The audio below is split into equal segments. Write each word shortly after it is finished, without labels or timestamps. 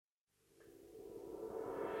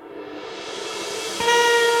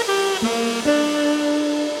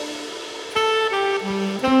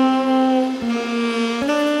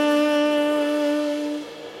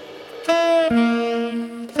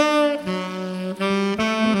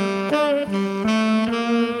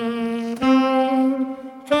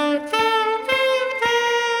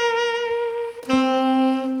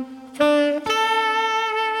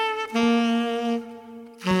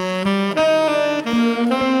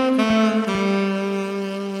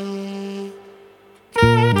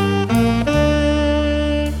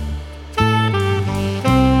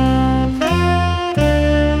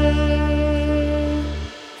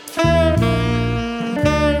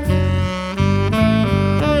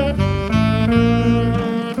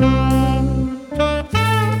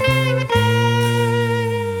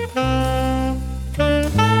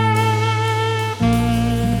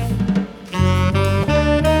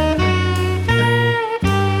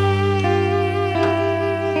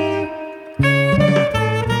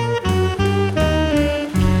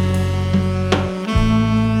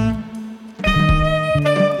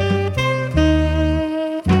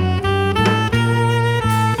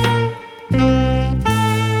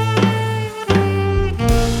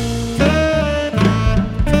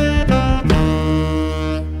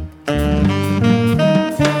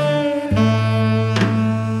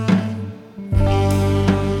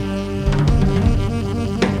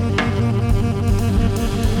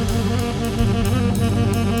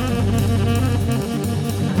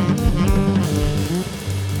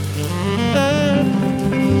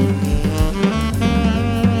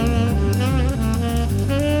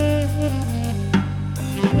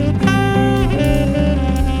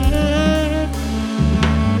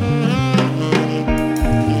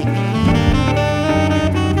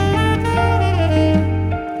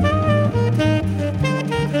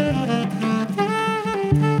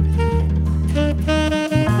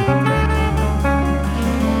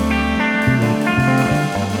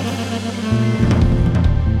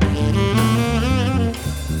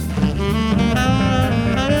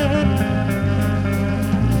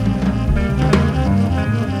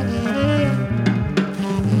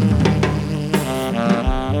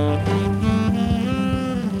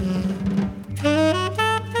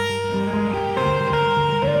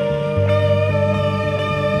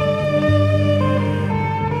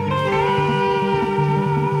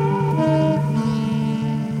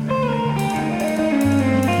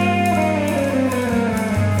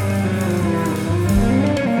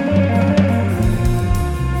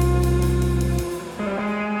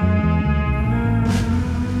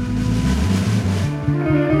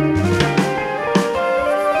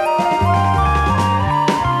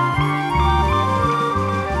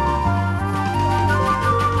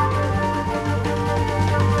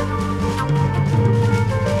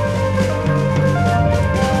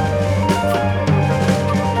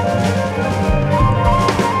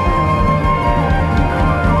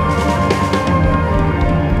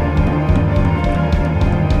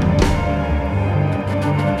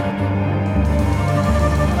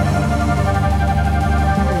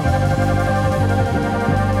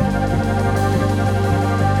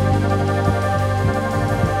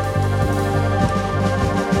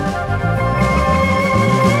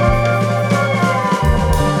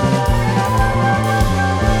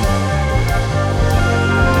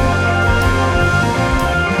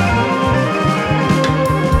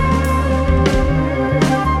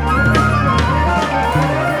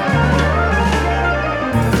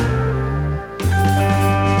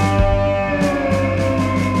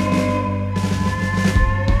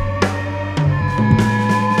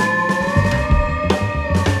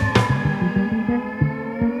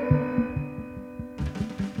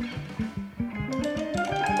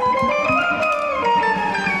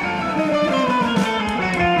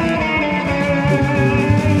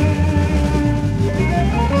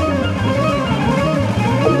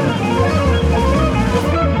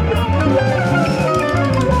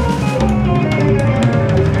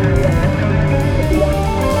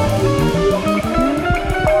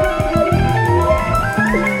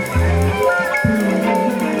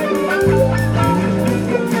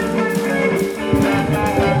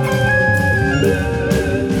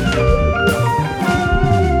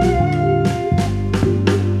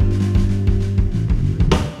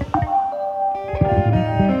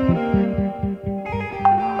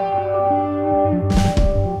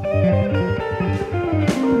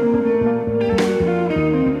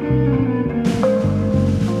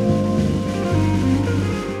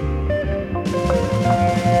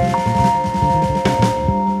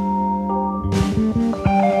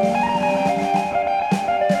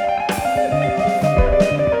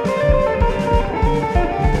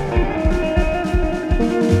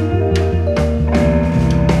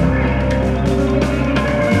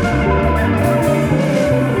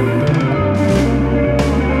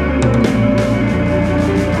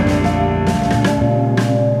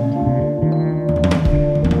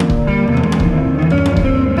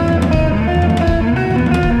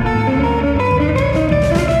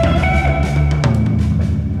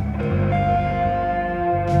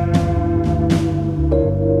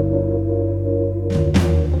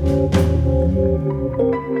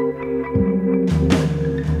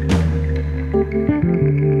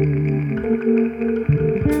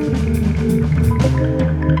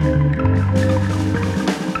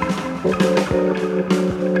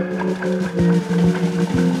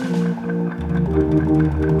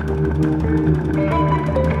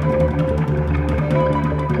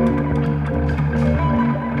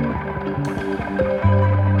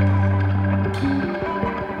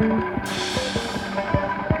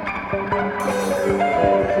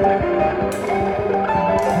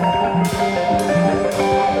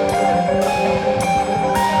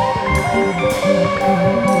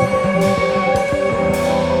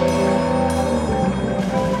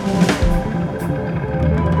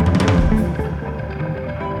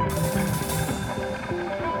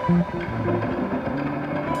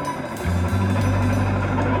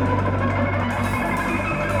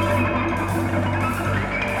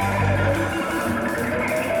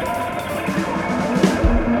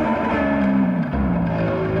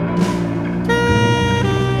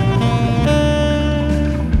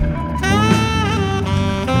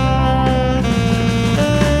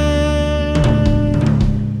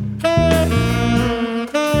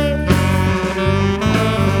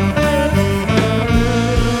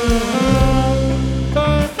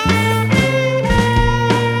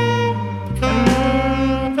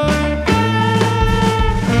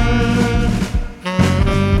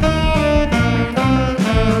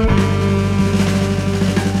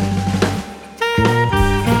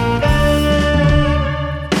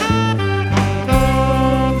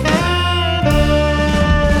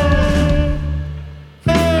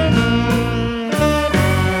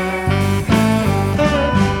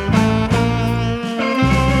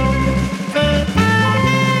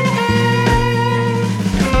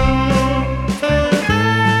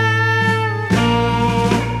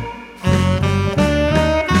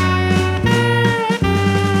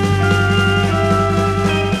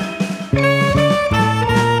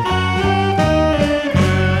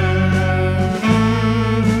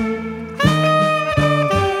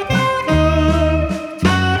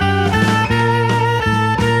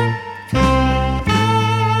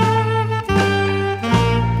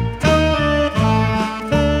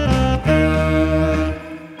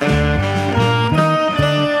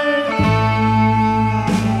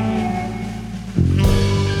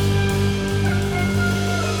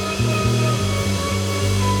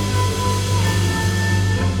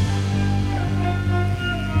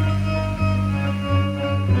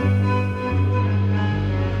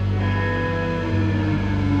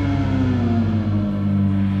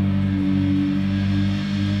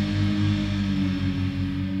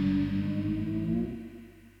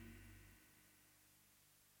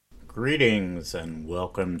Greetings and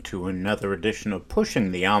welcome to another edition of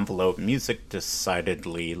Pushing the Envelope, music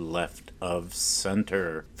decidedly left of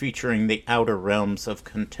center, featuring the outer realms of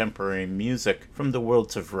contemporary music from the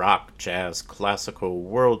worlds of rock, jazz, classical,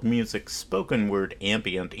 world music, spoken word,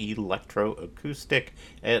 ambient, electroacoustic,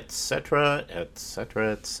 etc.,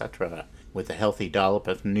 etc., etc., with a healthy dollop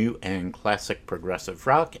of new and classic progressive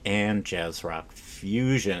rock and jazz rock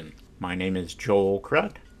fusion. My name is Joel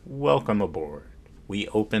Crutt. Welcome aboard. We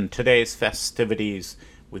open today's festivities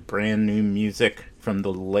with brand new music from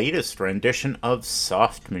the latest rendition of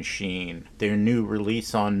Soft Machine, their new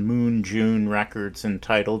release on Moon June Records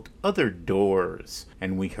entitled Other Doors,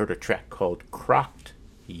 and we heard a track called Crocked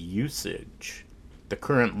Usage. The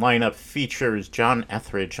current lineup features John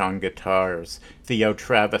Etheridge on guitars, Theo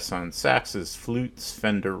Travis on saxes, flutes,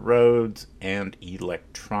 Fender Rhodes, and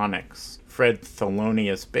electronics, Fred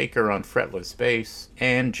Thelonious Baker on fretless bass,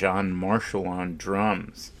 and John Marshall on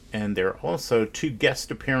drums. And there are also two guest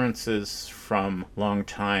appearances from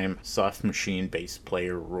longtime Soft Machine bass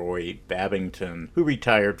player Roy Babington, who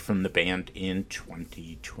retired from the band in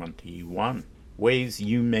 2021. Ways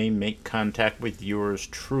you may make contact with yours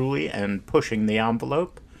truly and Pushing the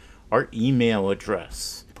Envelope: our email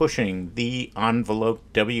address, pushing the envelope,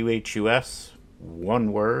 WHUS,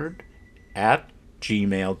 one word, at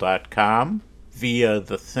gmail.com, via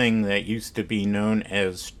the thing that used to be known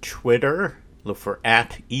as Twitter. Look for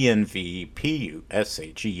at ENVPUSHER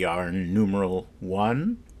numeral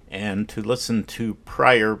 1. And to listen to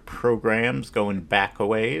prior programs going back a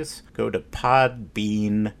ways, go to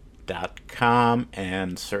podbean.com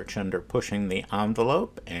and search under Pushing the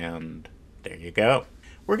Envelope, and there you go.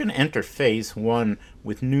 We're going to enter phase one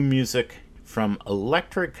with new music from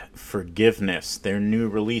Electric Forgiveness, their new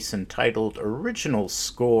release entitled Original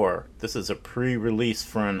Score. This is a pre-release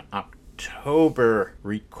for an October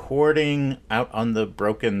recording out on the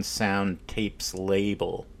Broken Sound Tapes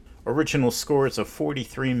label. Original Score is a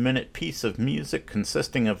 43-minute piece of music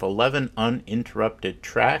consisting of 11 uninterrupted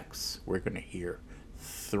tracks. We're going to hear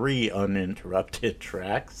 3 uninterrupted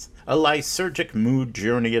tracks, a lysergic mood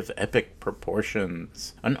journey of epic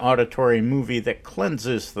proportions, an auditory movie that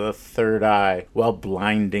cleanses the third eye while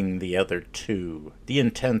blinding the other two. The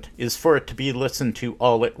intent is for it to be listened to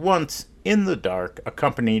all at once, in the dark,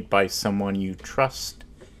 accompanied by someone you trust,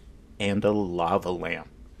 and a lava lamp.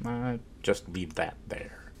 Just leave that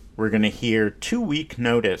there. We're going to hear 2 Week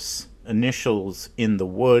Notice, Initials in the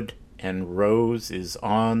Wood, and Rose is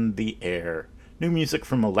on the Air. New music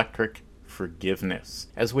from Electric Forgiveness,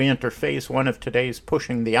 as we enter phase 1 of today's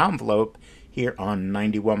Pushing the Envelope here on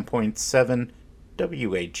 91.7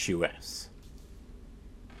 WHUS.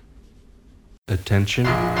 Attention.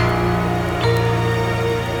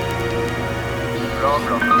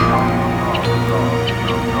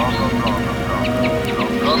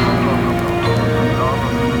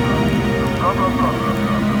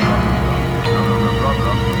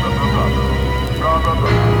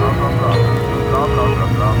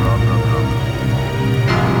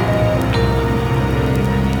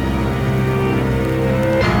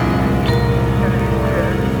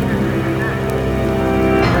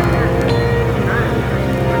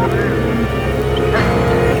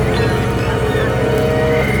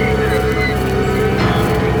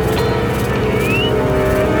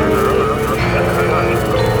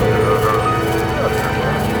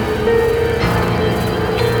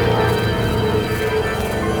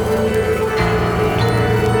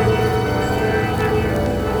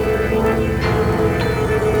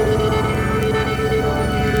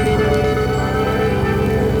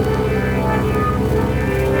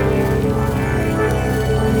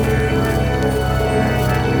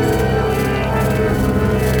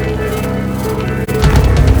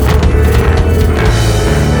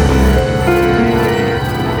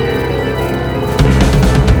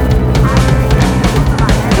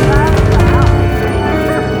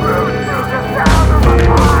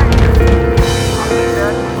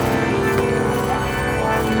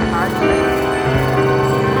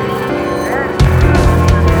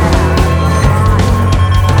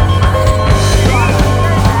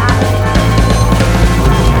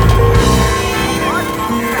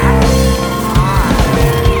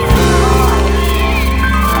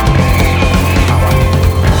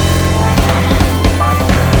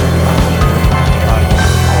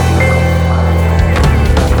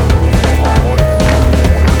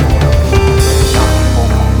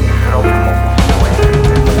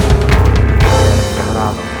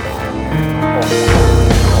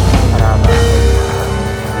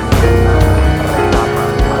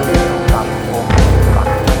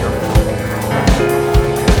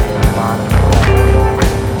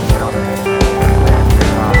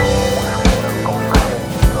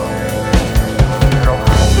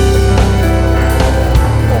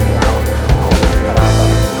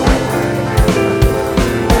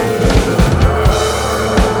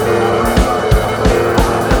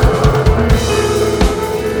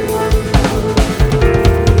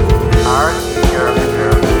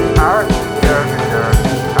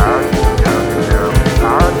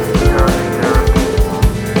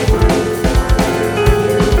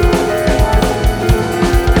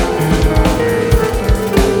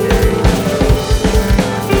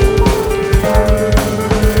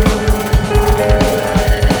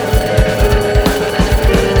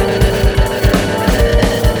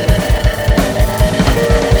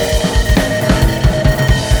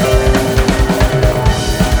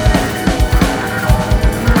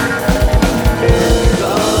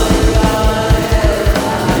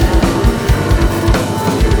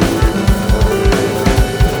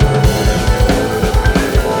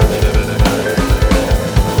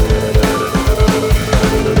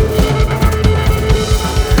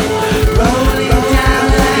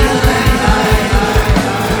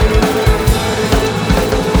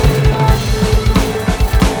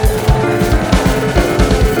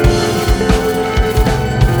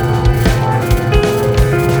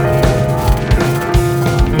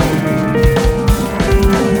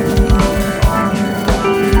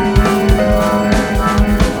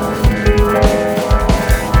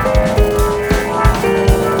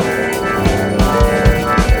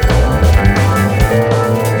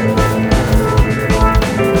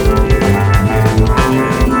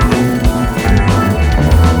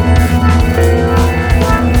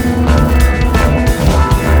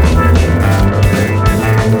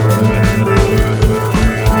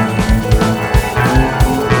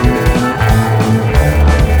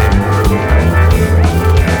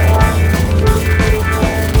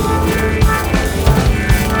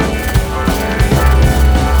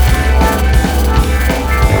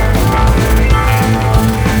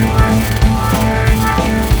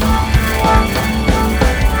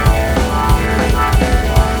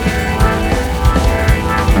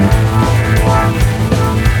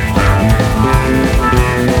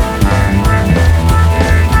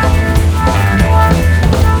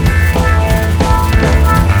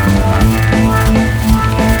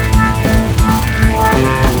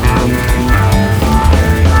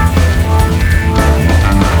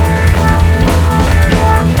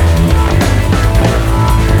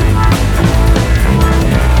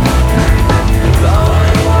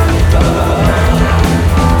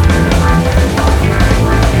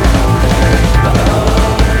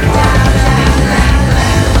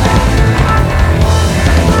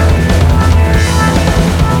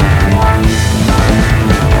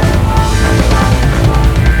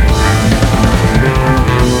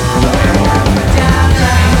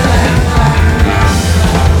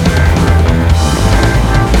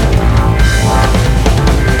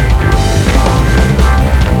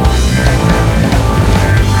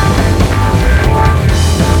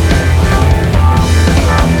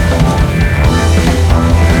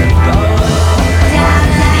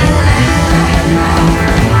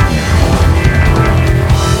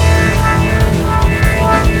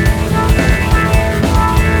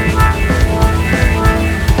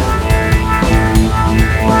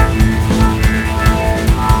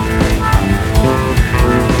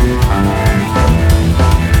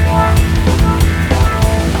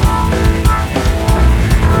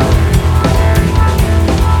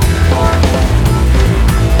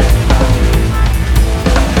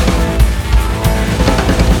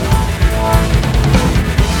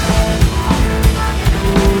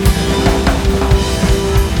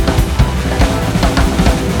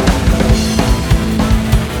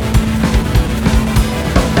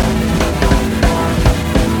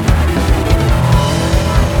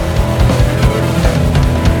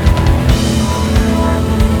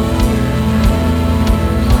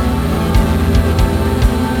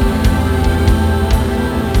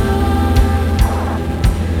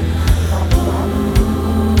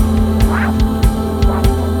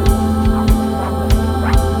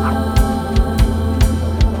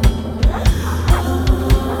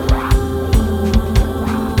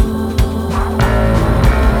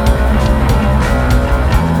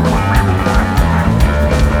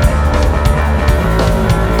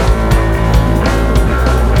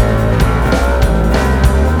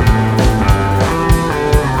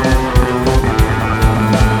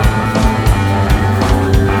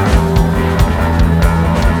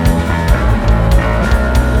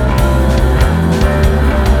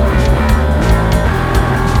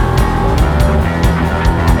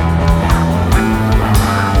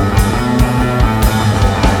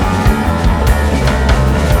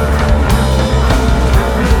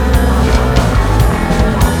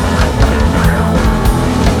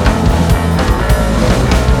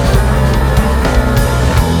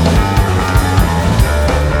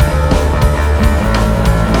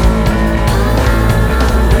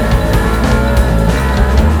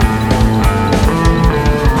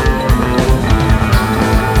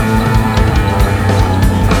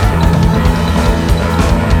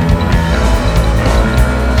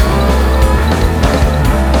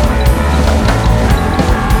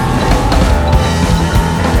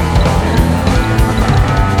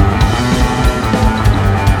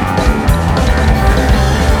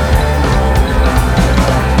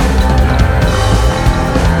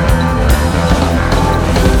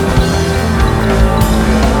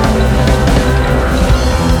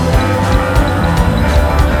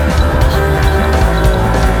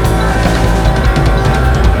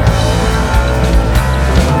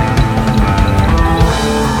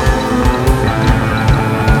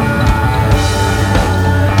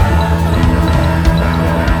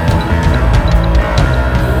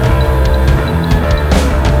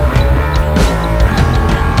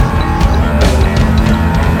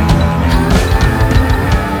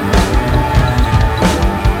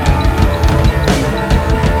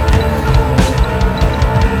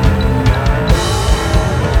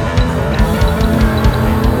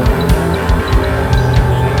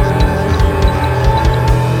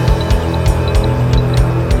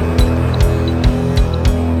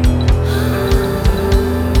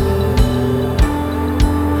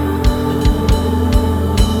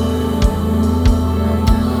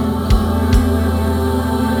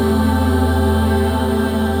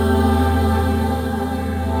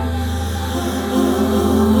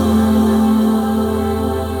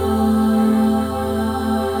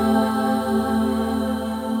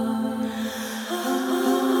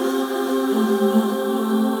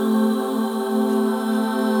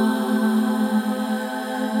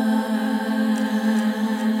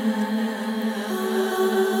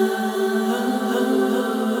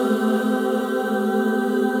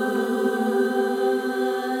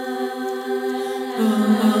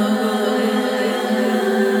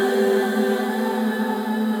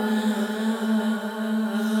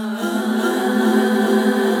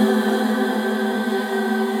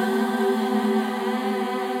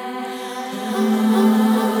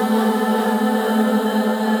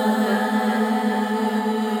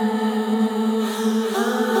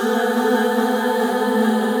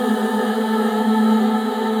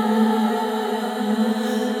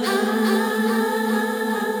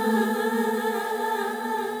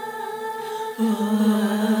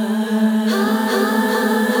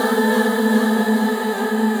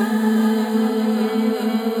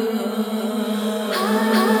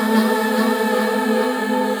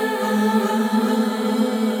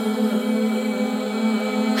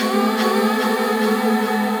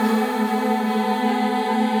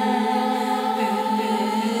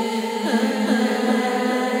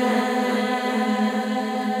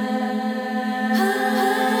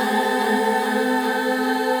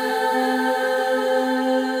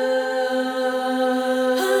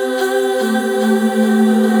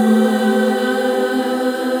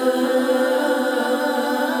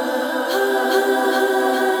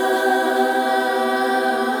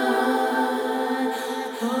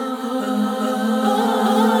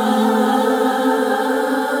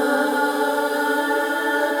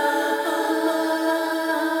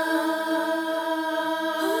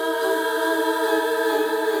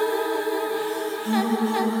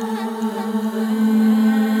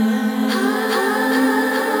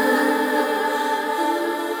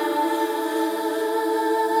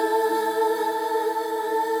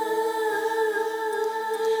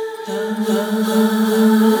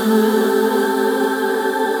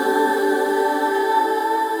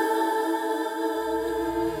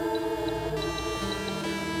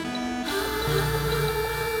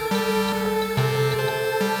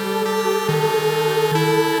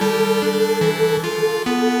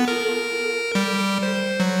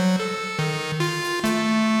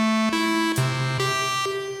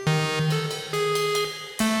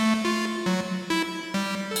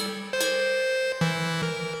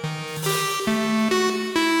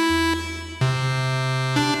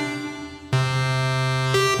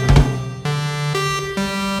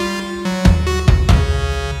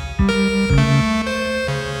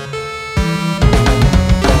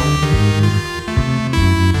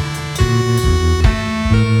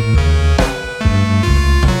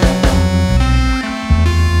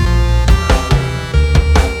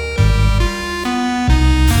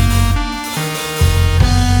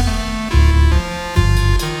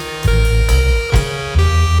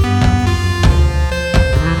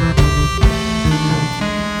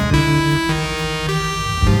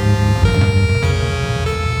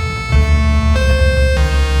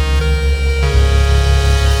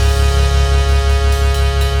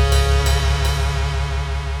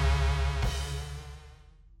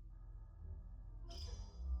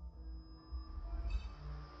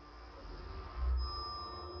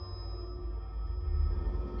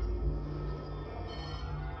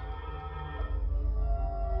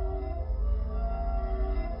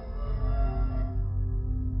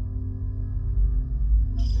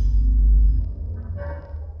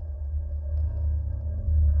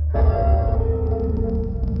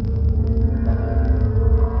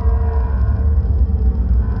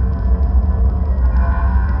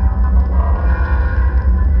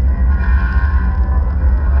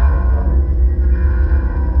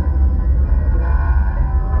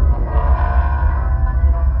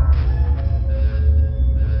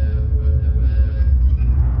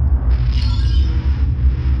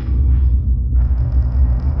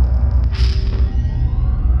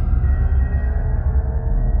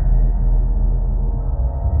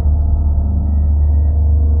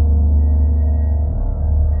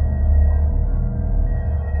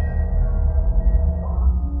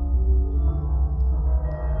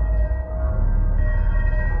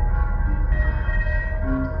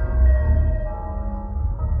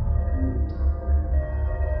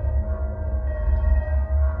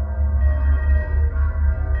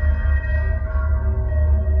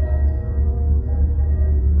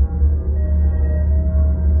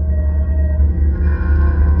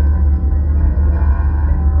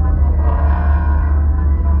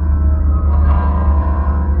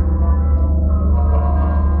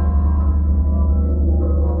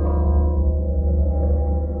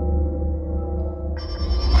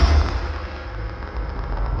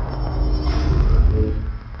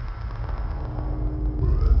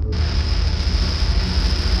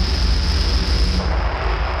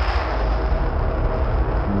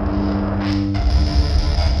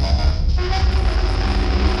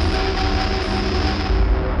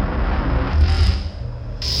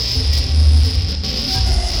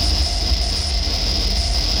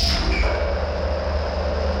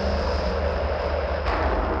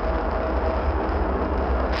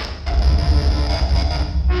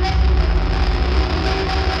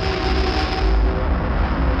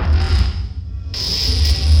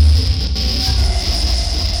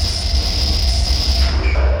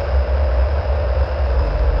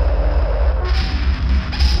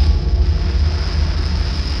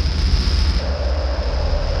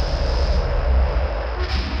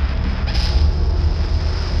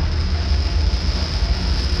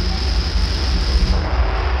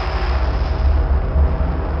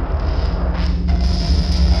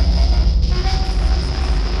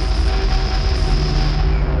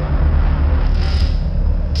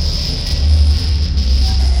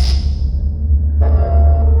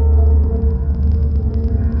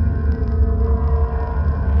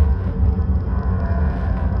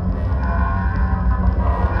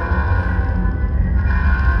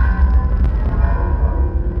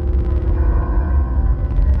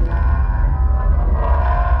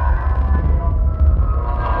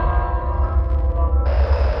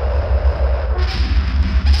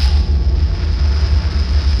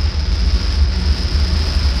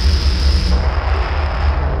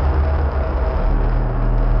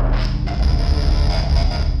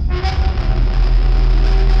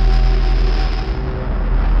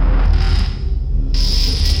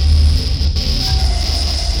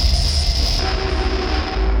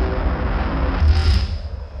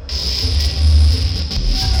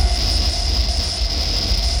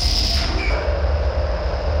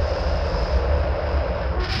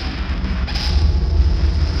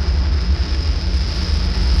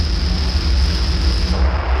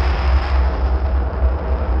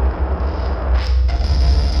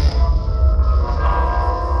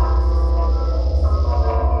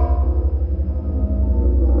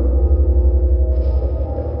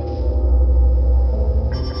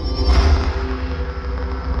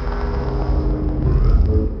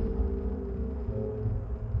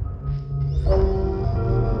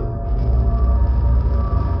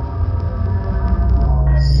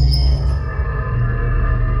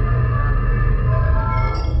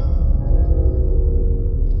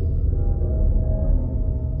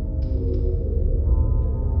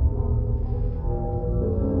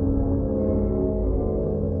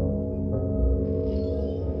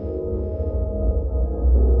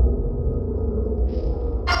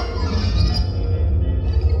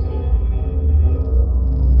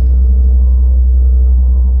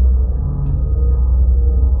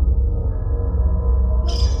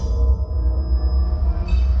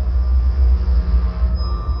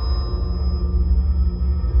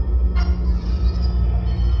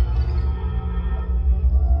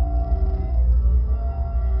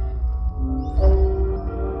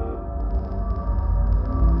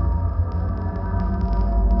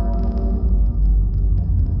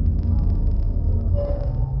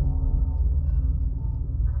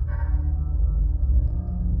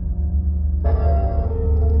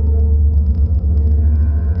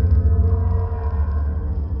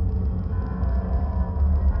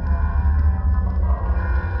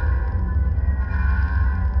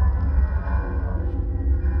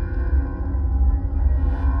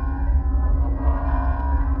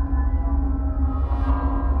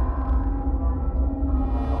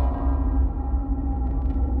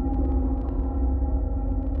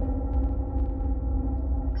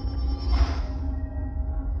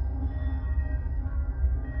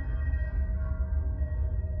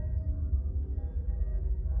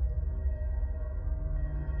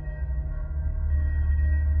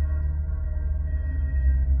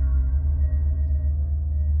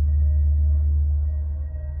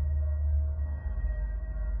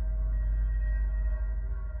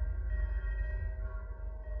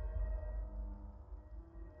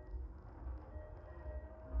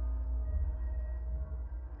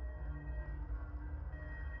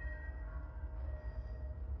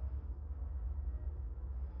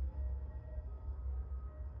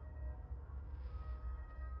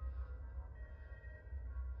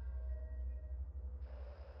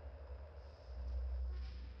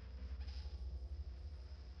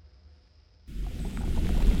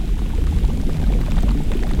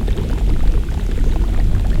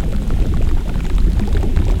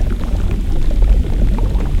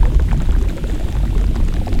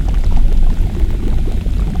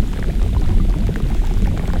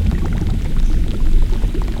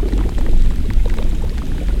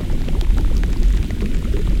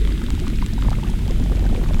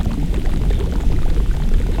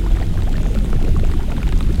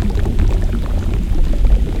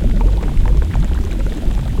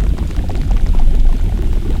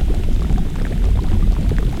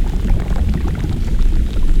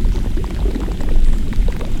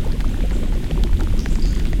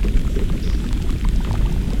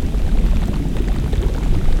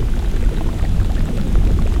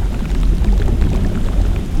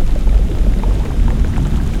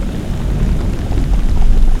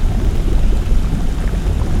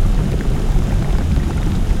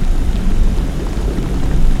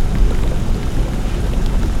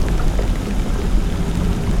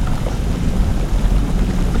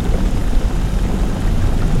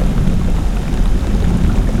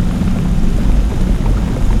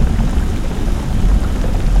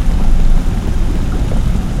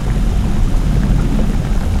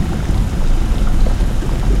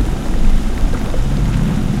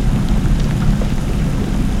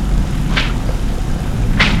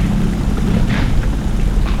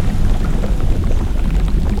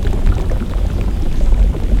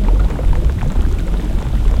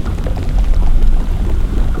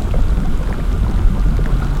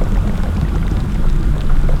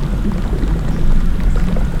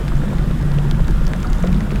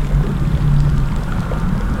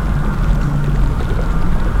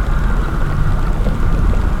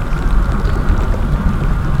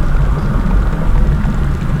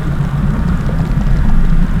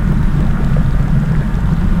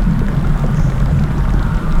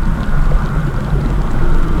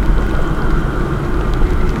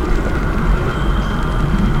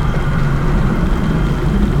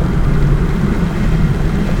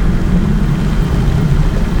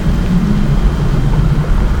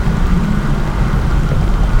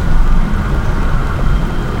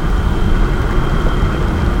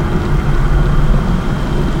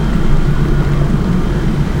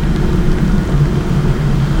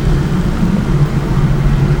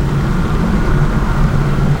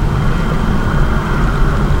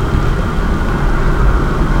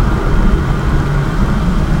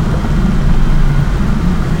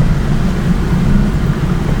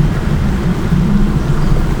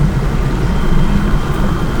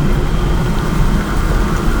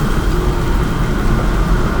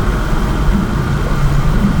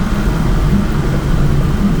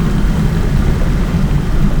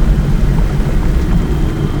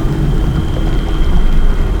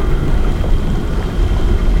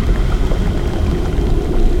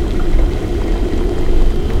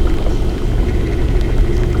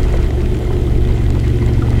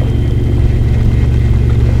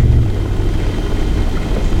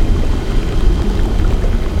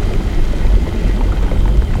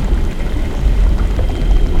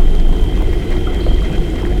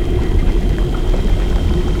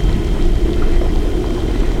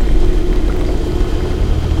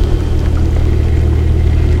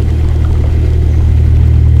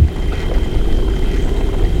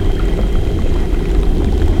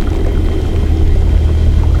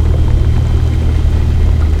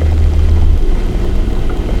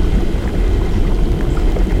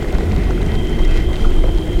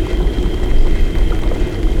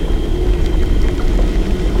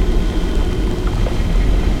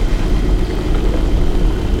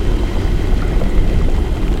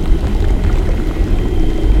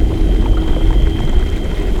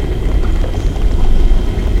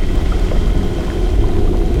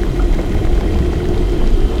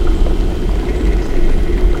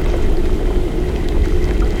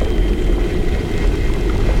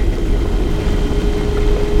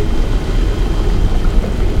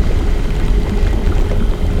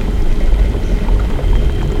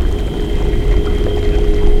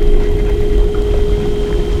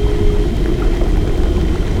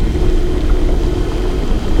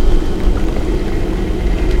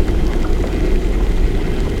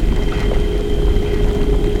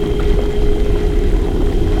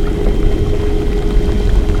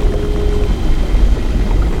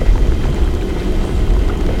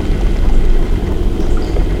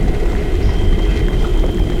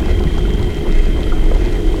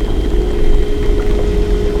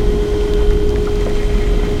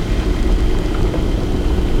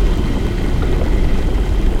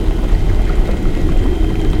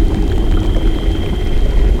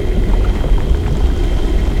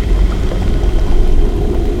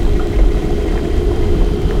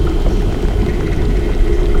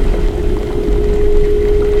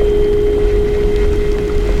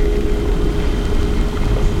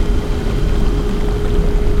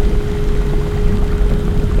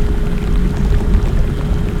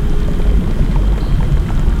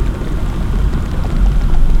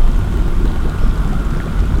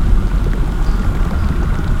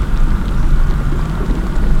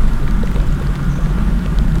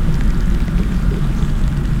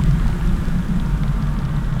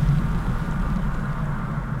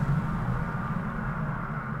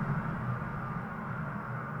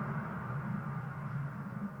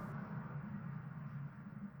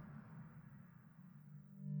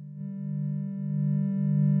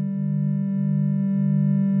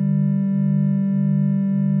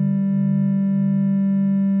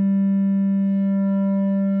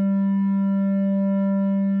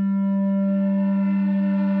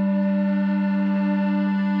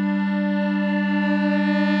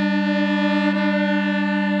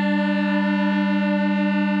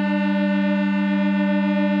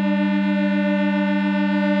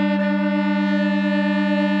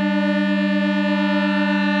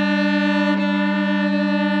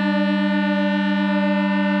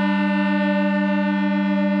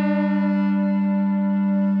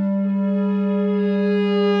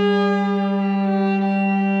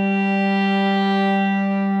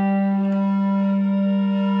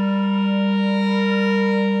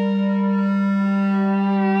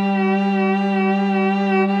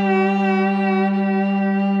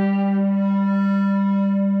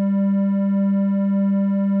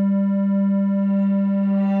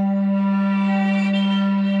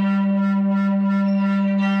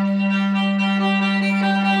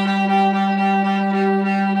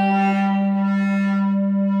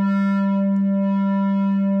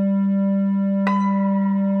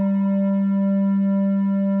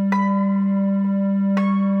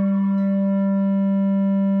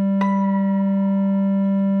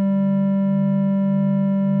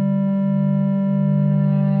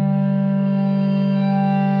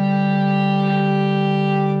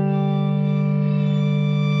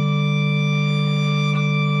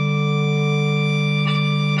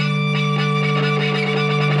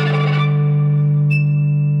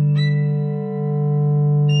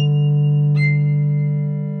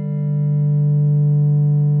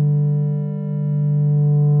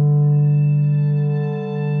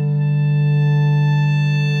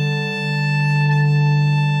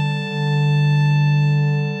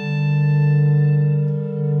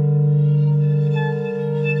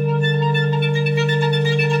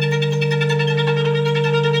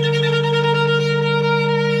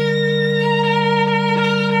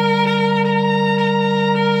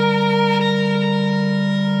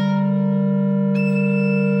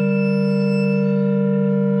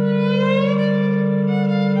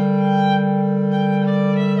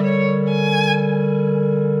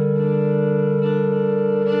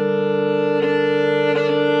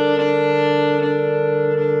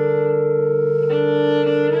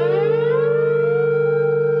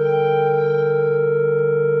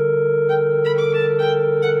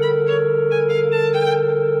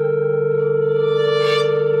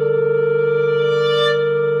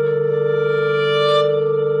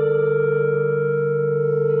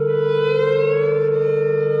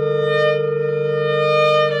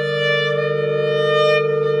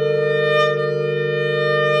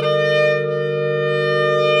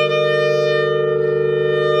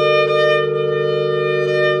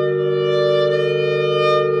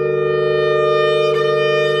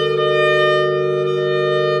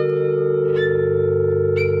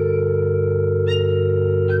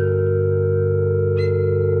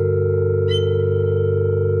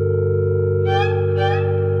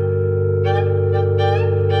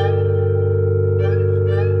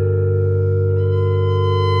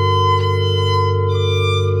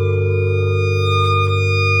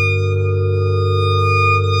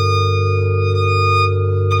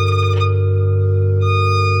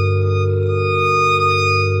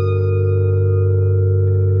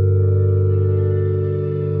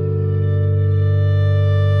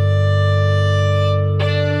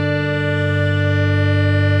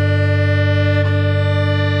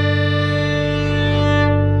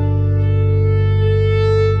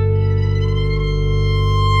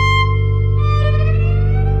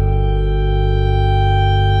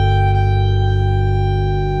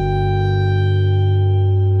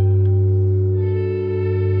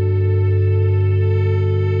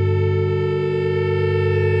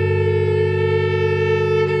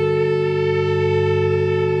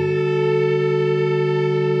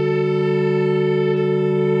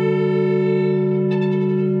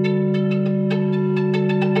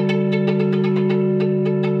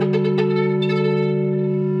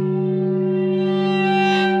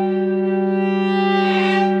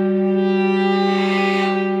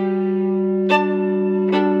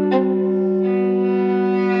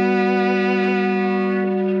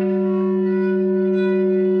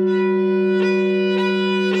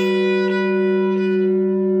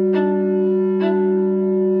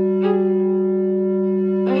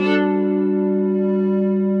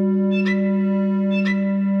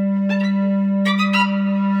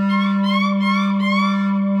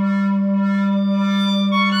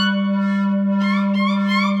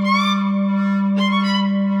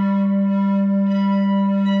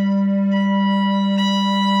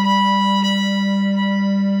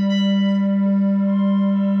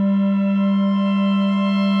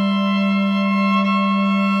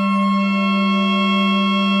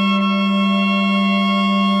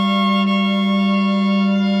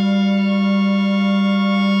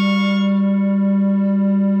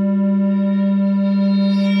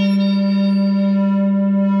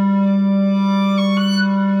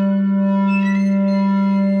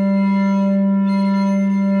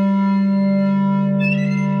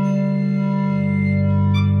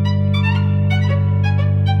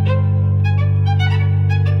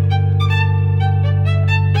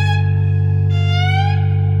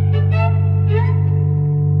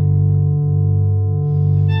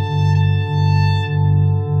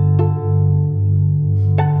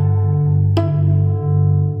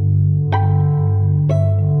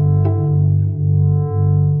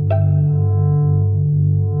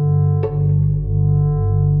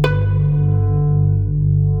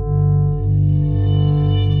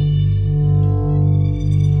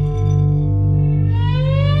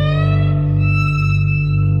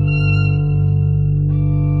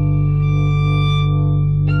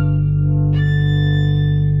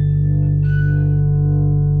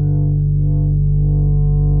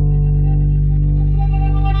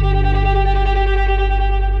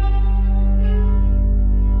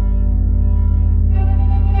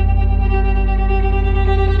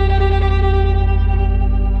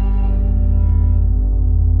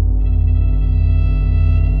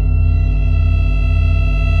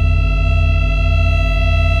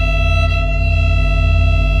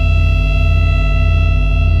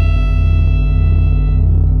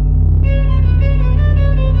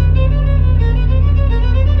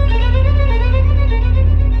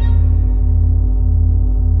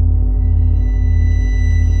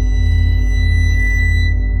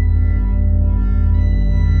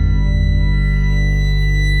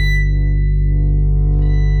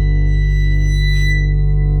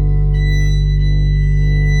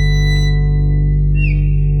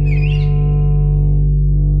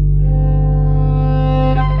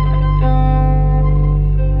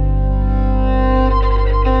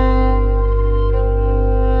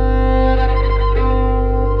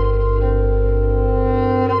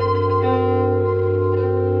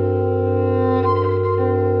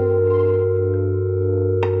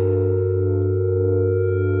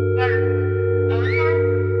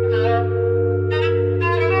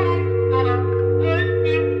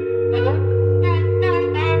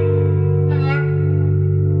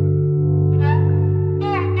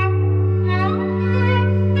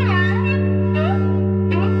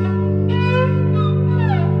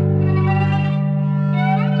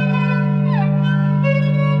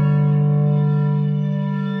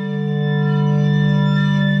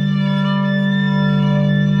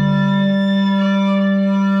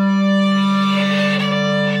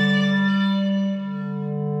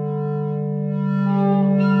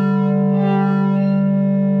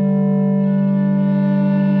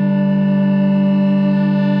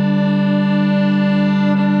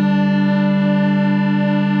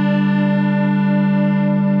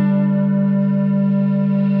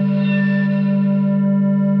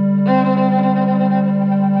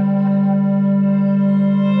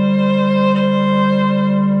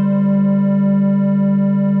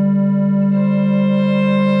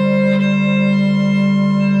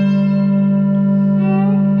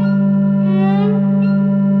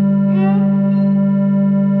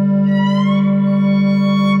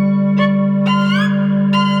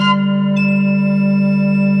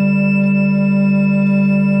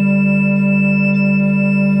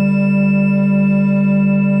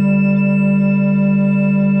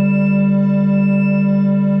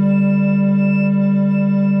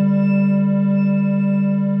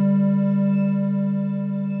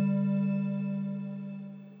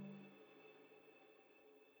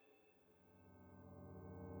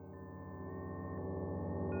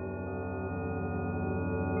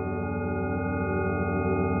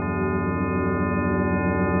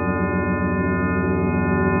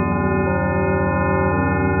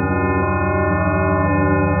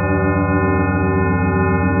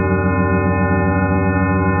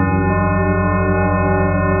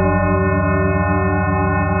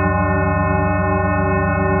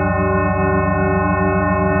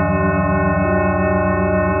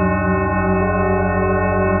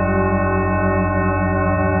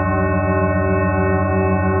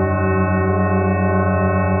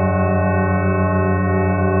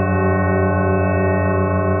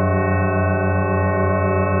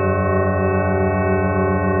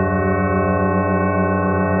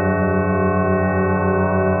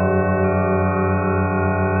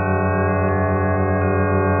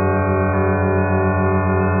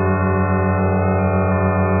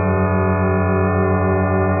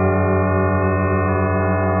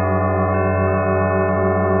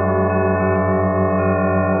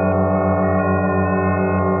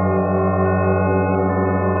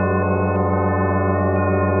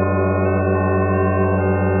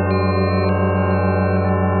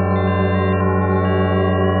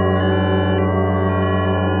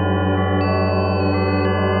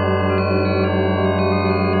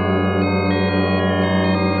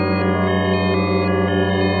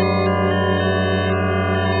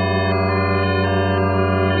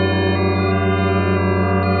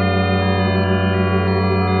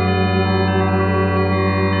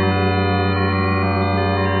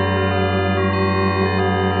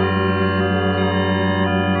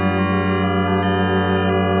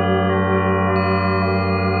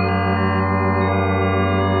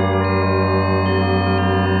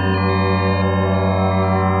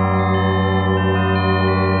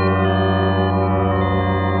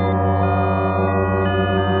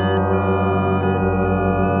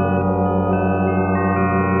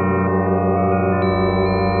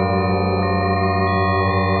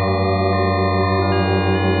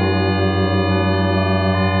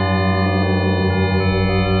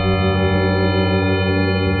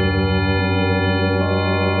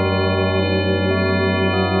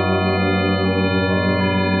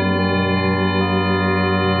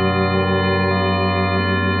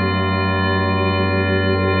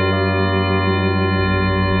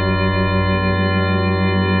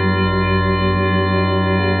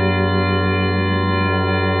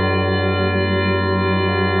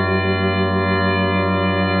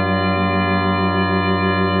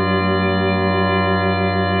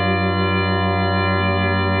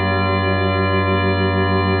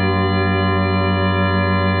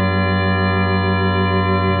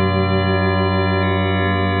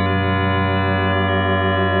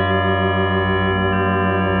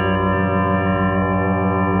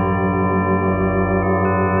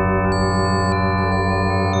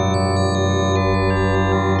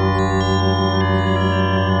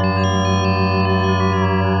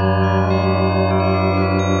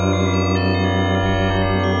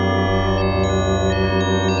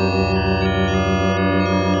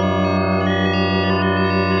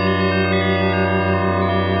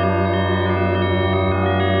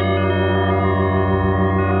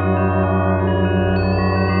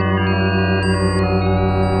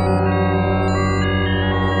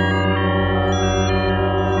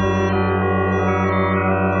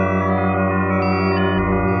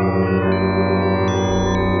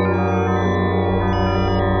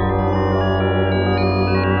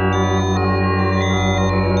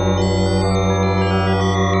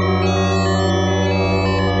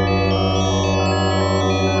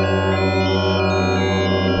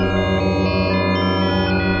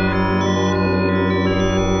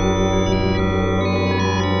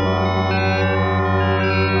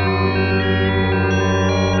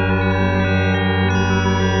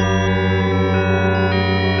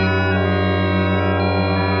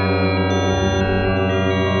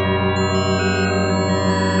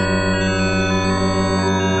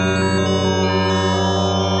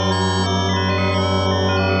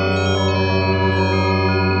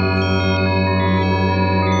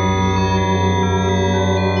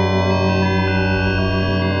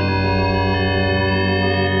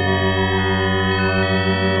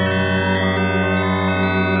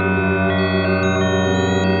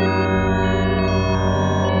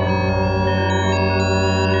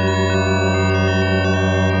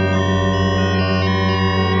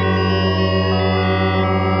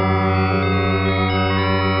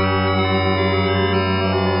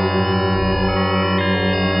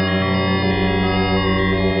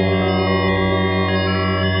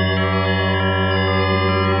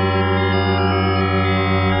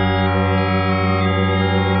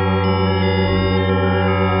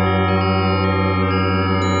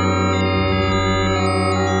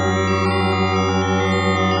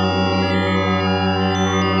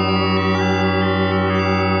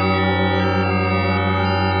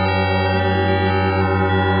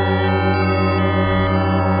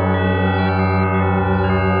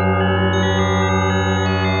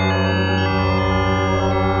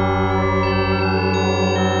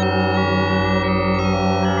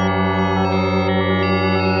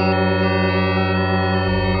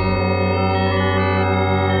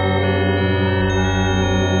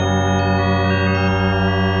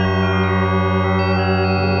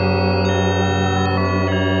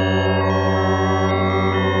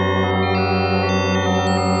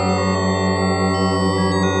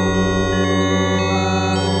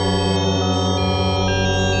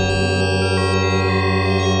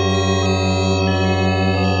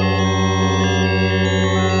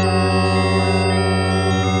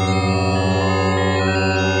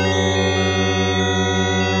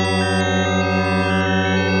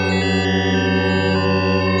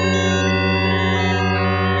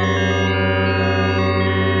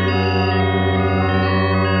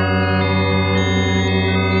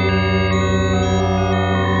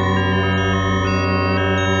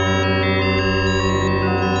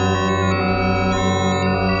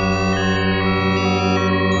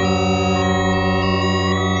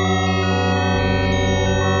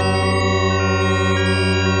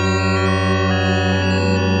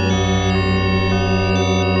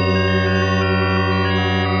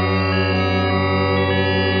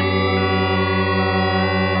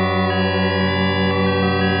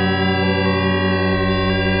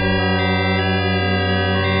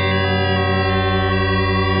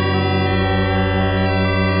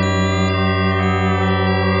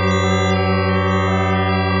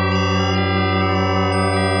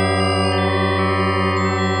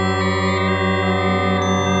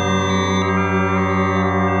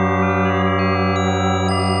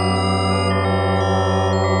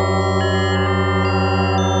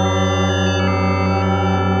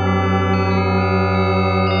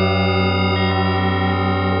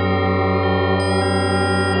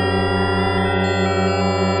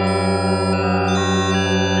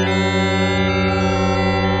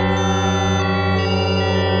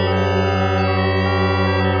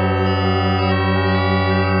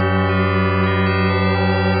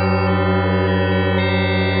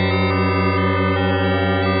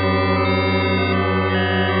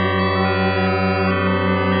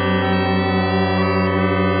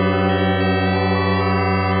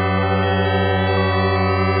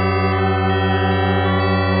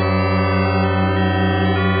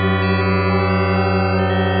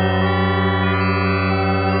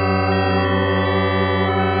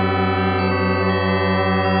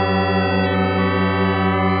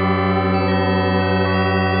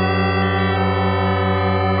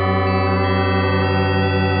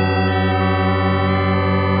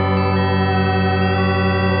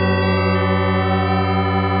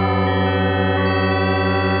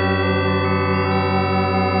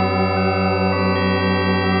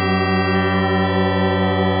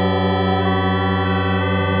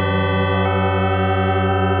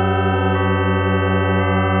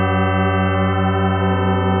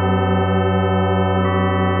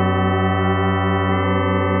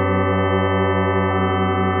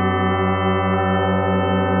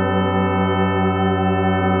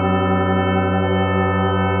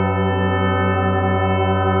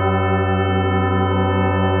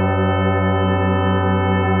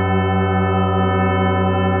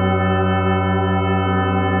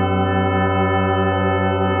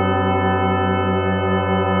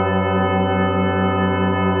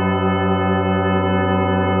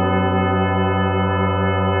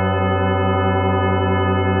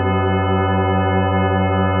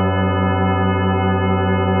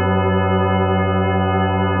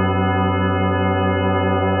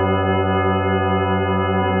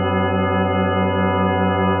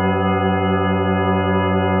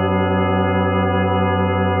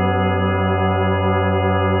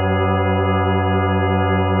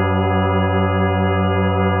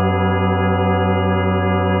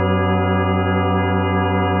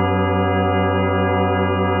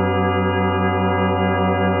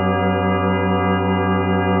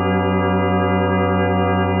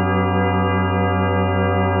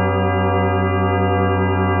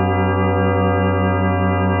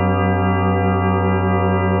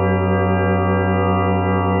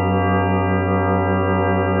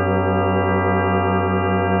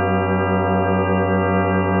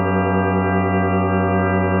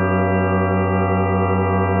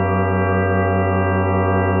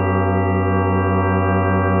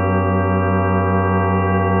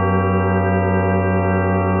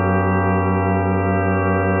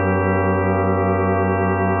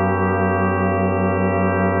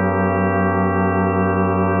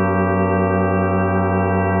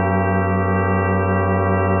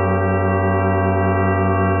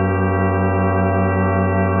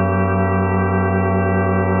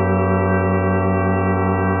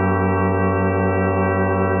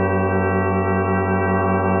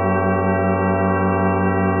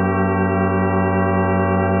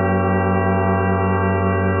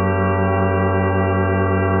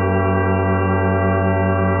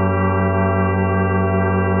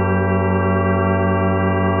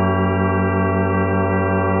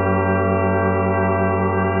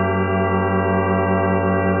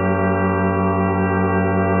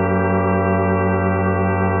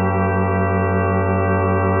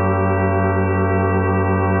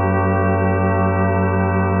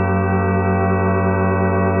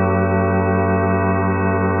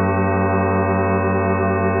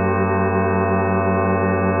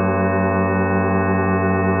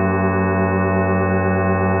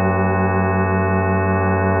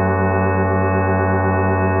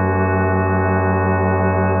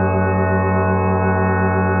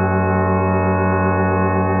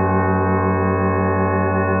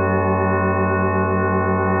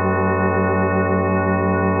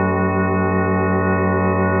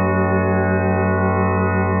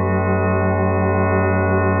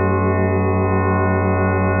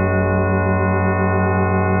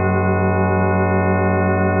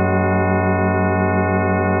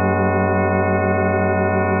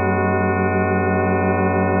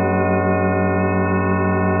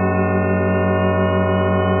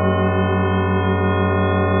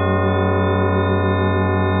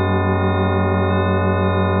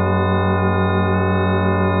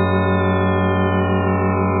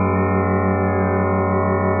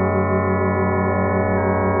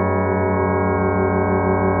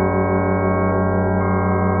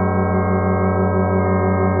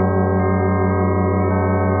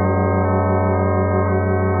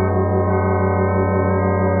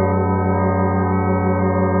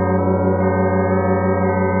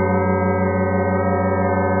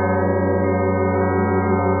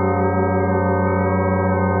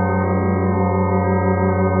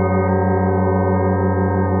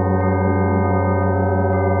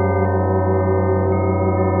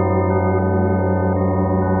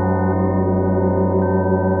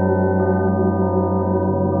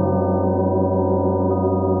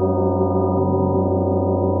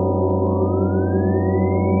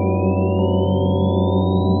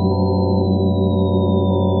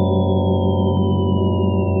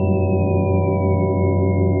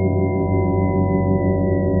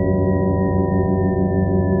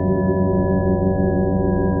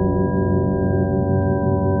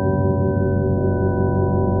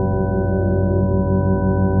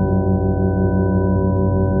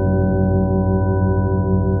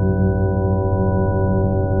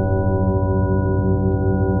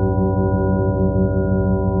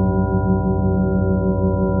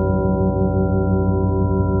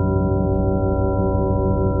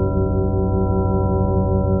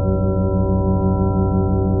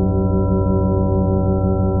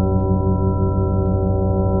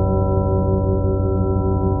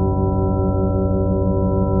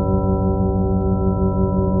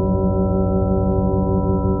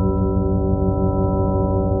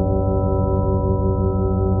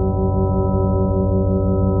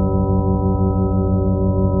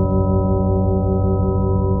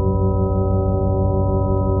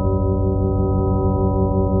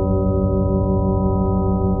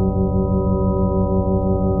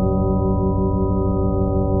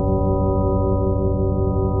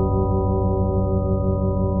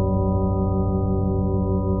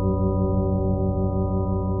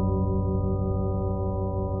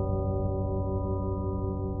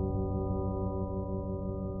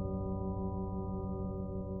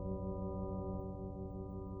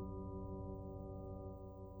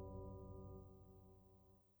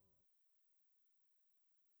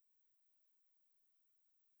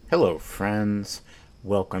 Hello, friends.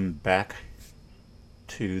 Welcome back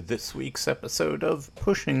to this week's episode of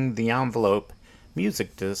Pushing the Envelope,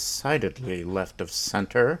 music decidedly left of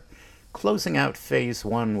center, closing out Phase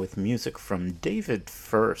 1 with music from David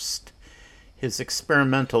First. His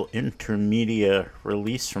experimental intermedia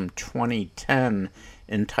release from 2010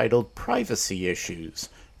 entitled Privacy Issues,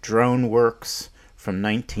 Drone Works, from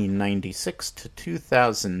 1996 to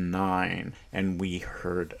 2009, and we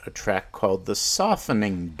heard a track called The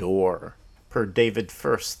Softening Door. Per David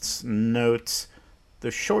First's notes,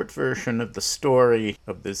 the short version of the story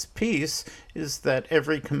of this piece is that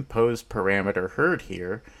every composed parameter heard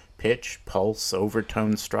here, pitch, pulse,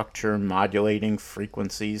 overtone structure, modulating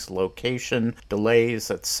frequencies, location,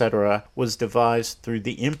 delays, etc., was devised through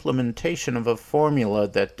the implementation of a formula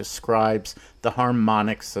that describes the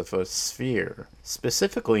harmonics of a sphere.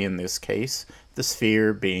 Specifically in this case, the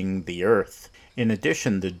sphere being the Earth. In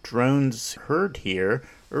addition, the drones heard here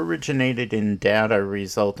originated in data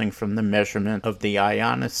resulting from the measurement of the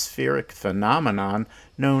ionospheric phenomenon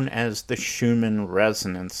known as the Schumann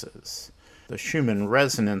resonances. The Schumann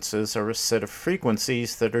resonances are a set of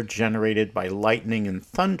frequencies that are generated by lightning and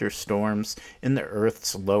thunderstorms in the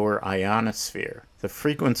Earth's lower ionosphere. The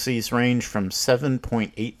frequencies range from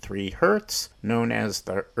 7.83 Hz, known as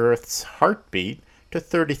the Earth's heartbeat, to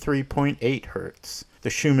 33.8 Hz. The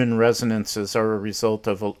Schumann resonances are a result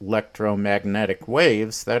of electromagnetic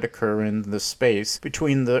waves that occur in the space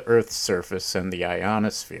between the Earth's surface and the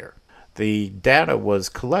ionosphere. The data was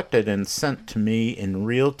collected and sent to me in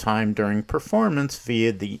real time during performance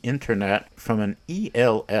via the internet from an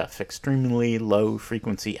ELF, extremely low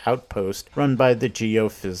frequency outpost, run by the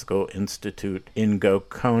Geophysical Institute in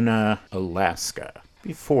Gokona, Alaska.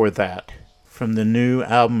 Before that, from the new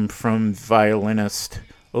album from violinist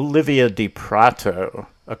Olivia Di Prato,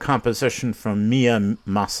 a composition from Mia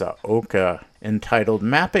Masaoka entitled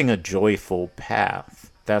Mapping a Joyful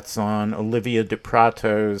Path. That's on Olivia Di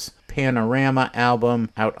Prato's Panorama album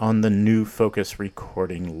out on the New Focus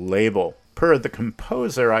Recording label. Per the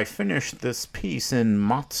composer, I finished this piece in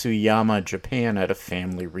Matsuyama, Japan at a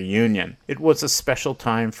family reunion. It was a special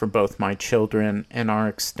time for both my children and our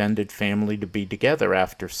extended family to be together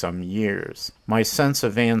after some years. My sense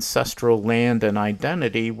of ancestral land and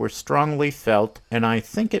identity were strongly felt, and I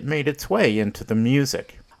think it made its way into the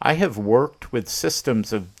music. I have worked with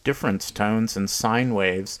systems of difference tones and sine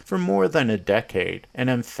waves for more than a decade, and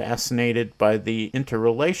am fascinated by the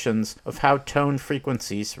interrelations of how tone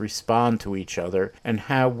frequencies respond to each other and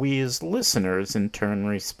how we as listeners in turn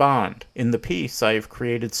respond. In the piece, I have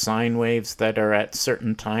created sine waves that are at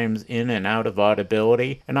certain times in and out of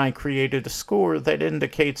audibility, and I created a score that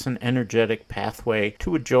indicates an energetic pathway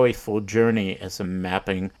to a joyful journey as a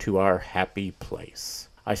mapping to our happy place.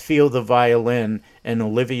 I feel the violin, and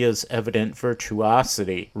Olivia's evident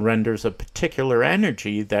virtuosity renders a particular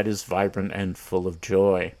energy that is vibrant and full of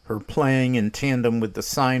joy. Her playing in tandem with the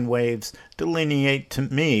sine waves delineate to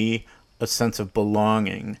me a sense of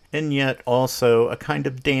belonging, and yet also a kind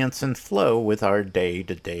of dance and flow with our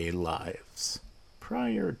day-to-day lives.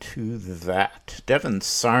 Prior to that, Devin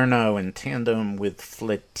Sarno in tandem with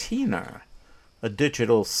Fletina, a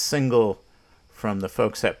digital single from the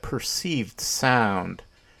folks at Perceived Sound.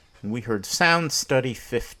 We heard Sound Study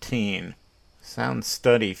 15. Sound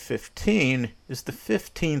Study 15 is the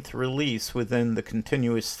 15th release within the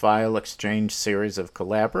continuous file exchange series of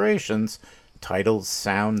collaborations titled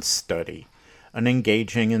Sound Study, an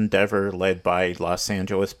engaging endeavor led by Los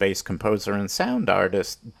Angeles-based composer and sound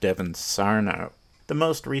artist Devin Sarno. The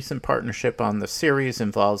most recent partnership on the series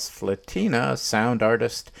involves Fletina, a sound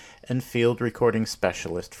artist and field recording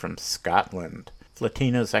specialist from Scotland.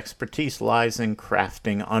 Fletina's expertise lies in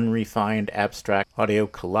crafting unrefined abstract audio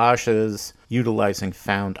collages, utilizing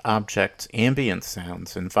found objects, ambient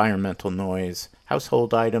sounds, environmental noise,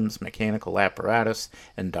 household items, mechanical apparatus,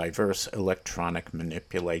 and diverse electronic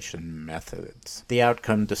manipulation methods. The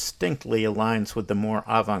outcome distinctly aligns with the more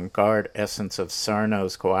avant-garde essence of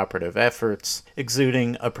Sarno's cooperative efforts,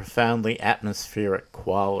 exuding a profoundly atmospheric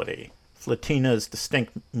quality. Fletina's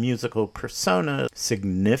distinct musical persona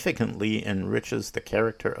significantly enriches the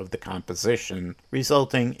character of the composition,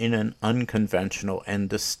 resulting in an unconventional and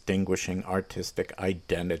distinguishing artistic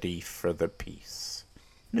identity for the piece.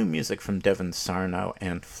 New music from Devin Sarno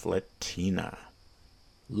and Fletina.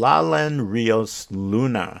 Lalen Rios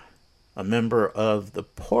Luna, a member of the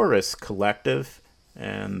Porous Collective,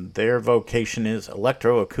 and their vocation is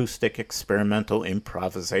electroacoustic experimental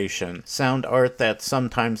improvisation, sound art that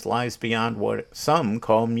sometimes lies beyond what some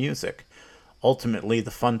call music. Ultimately,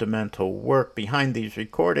 the fundamental work behind these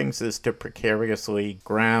recordings is to precariously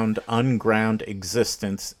ground unground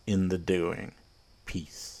existence in the doing.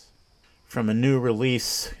 Peace. From a new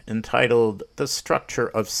release entitled The Structure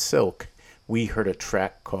of Silk, we heard a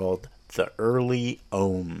track called The Early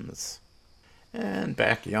Ohms. And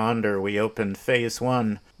back yonder, we opened Phase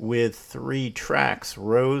 1 with 3 tracks.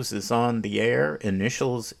 Rose is on the Air,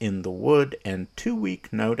 Initials in the Wood, and 2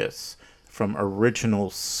 Week Notice from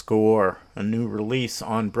Original Score, a new release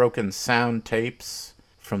on Broken Sound Tapes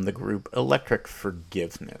from the group Electric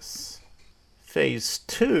Forgiveness. Phase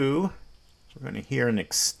 2, we're going to hear an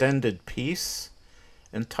extended piece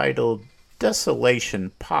entitled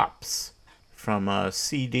Desolation Pops from a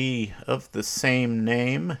CD of the same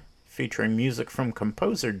name, featuring music from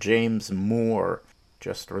composer James Moore,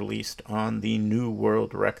 just released on the New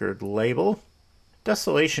World Record label.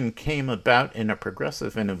 Desolation came about in a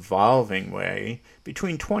progressive and evolving way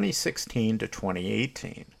between 2016 to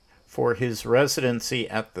 2018. For his residency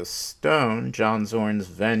at the Stone, John Zorn's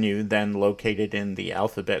venue, then located in the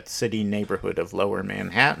Alphabet City neighborhood of Lower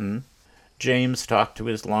Manhattan, James talked to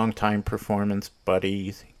his longtime performance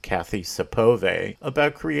buddy, Kathy Sapove,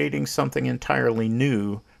 about creating something entirely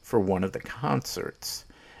new for one of the concerts.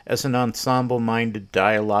 As an ensemble-minded,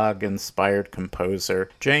 dialogue-inspired composer,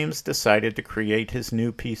 James decided to create his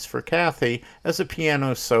new piece for Kathy as a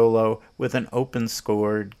piano solo with an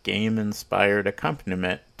open-scored, game-inspired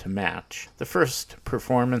accompaniment to match. The first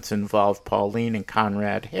performance involved Pauline and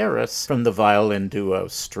Conrad Harris from the violin duo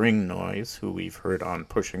String Noise, who we've heard on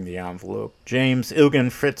Pushing the Envelope, James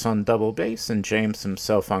Ilgen Fritz on double bass, and James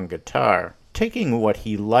himself on guitar. Taking what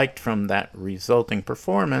he liked from that resulting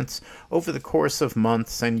performance, over the course of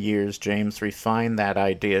months and years, James refined that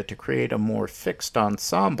idea to create a more fixed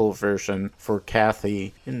ensemble version for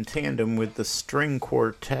Kathy in tandem with the string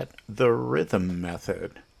quartet The Rhythm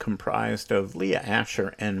Method, comprised of Leah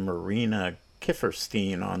Asher and Marina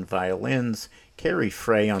Kifferstein on violins, Carrie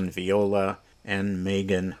Frey on viola, and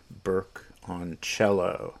Megan Burke on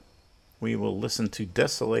cello. We will listen to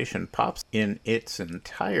Desolation Pops in its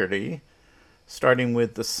entirety, starting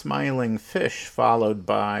with The Smiling Fish, followed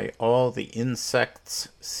by All the Insects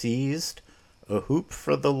Seized, A Hoop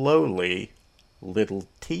for the Lowly, Little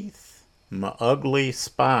Teeth, Ma Ugly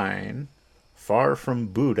Spine, Far from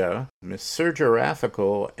Buddha, Miss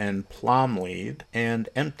Surgeraphical and Plomlead, and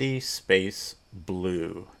Empty Space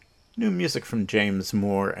Blue. New music from James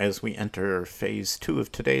Moore as we enter Phase 2 of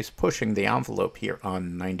today's Pushing the Envelope here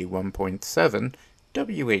on 91.7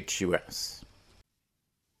 WHUS.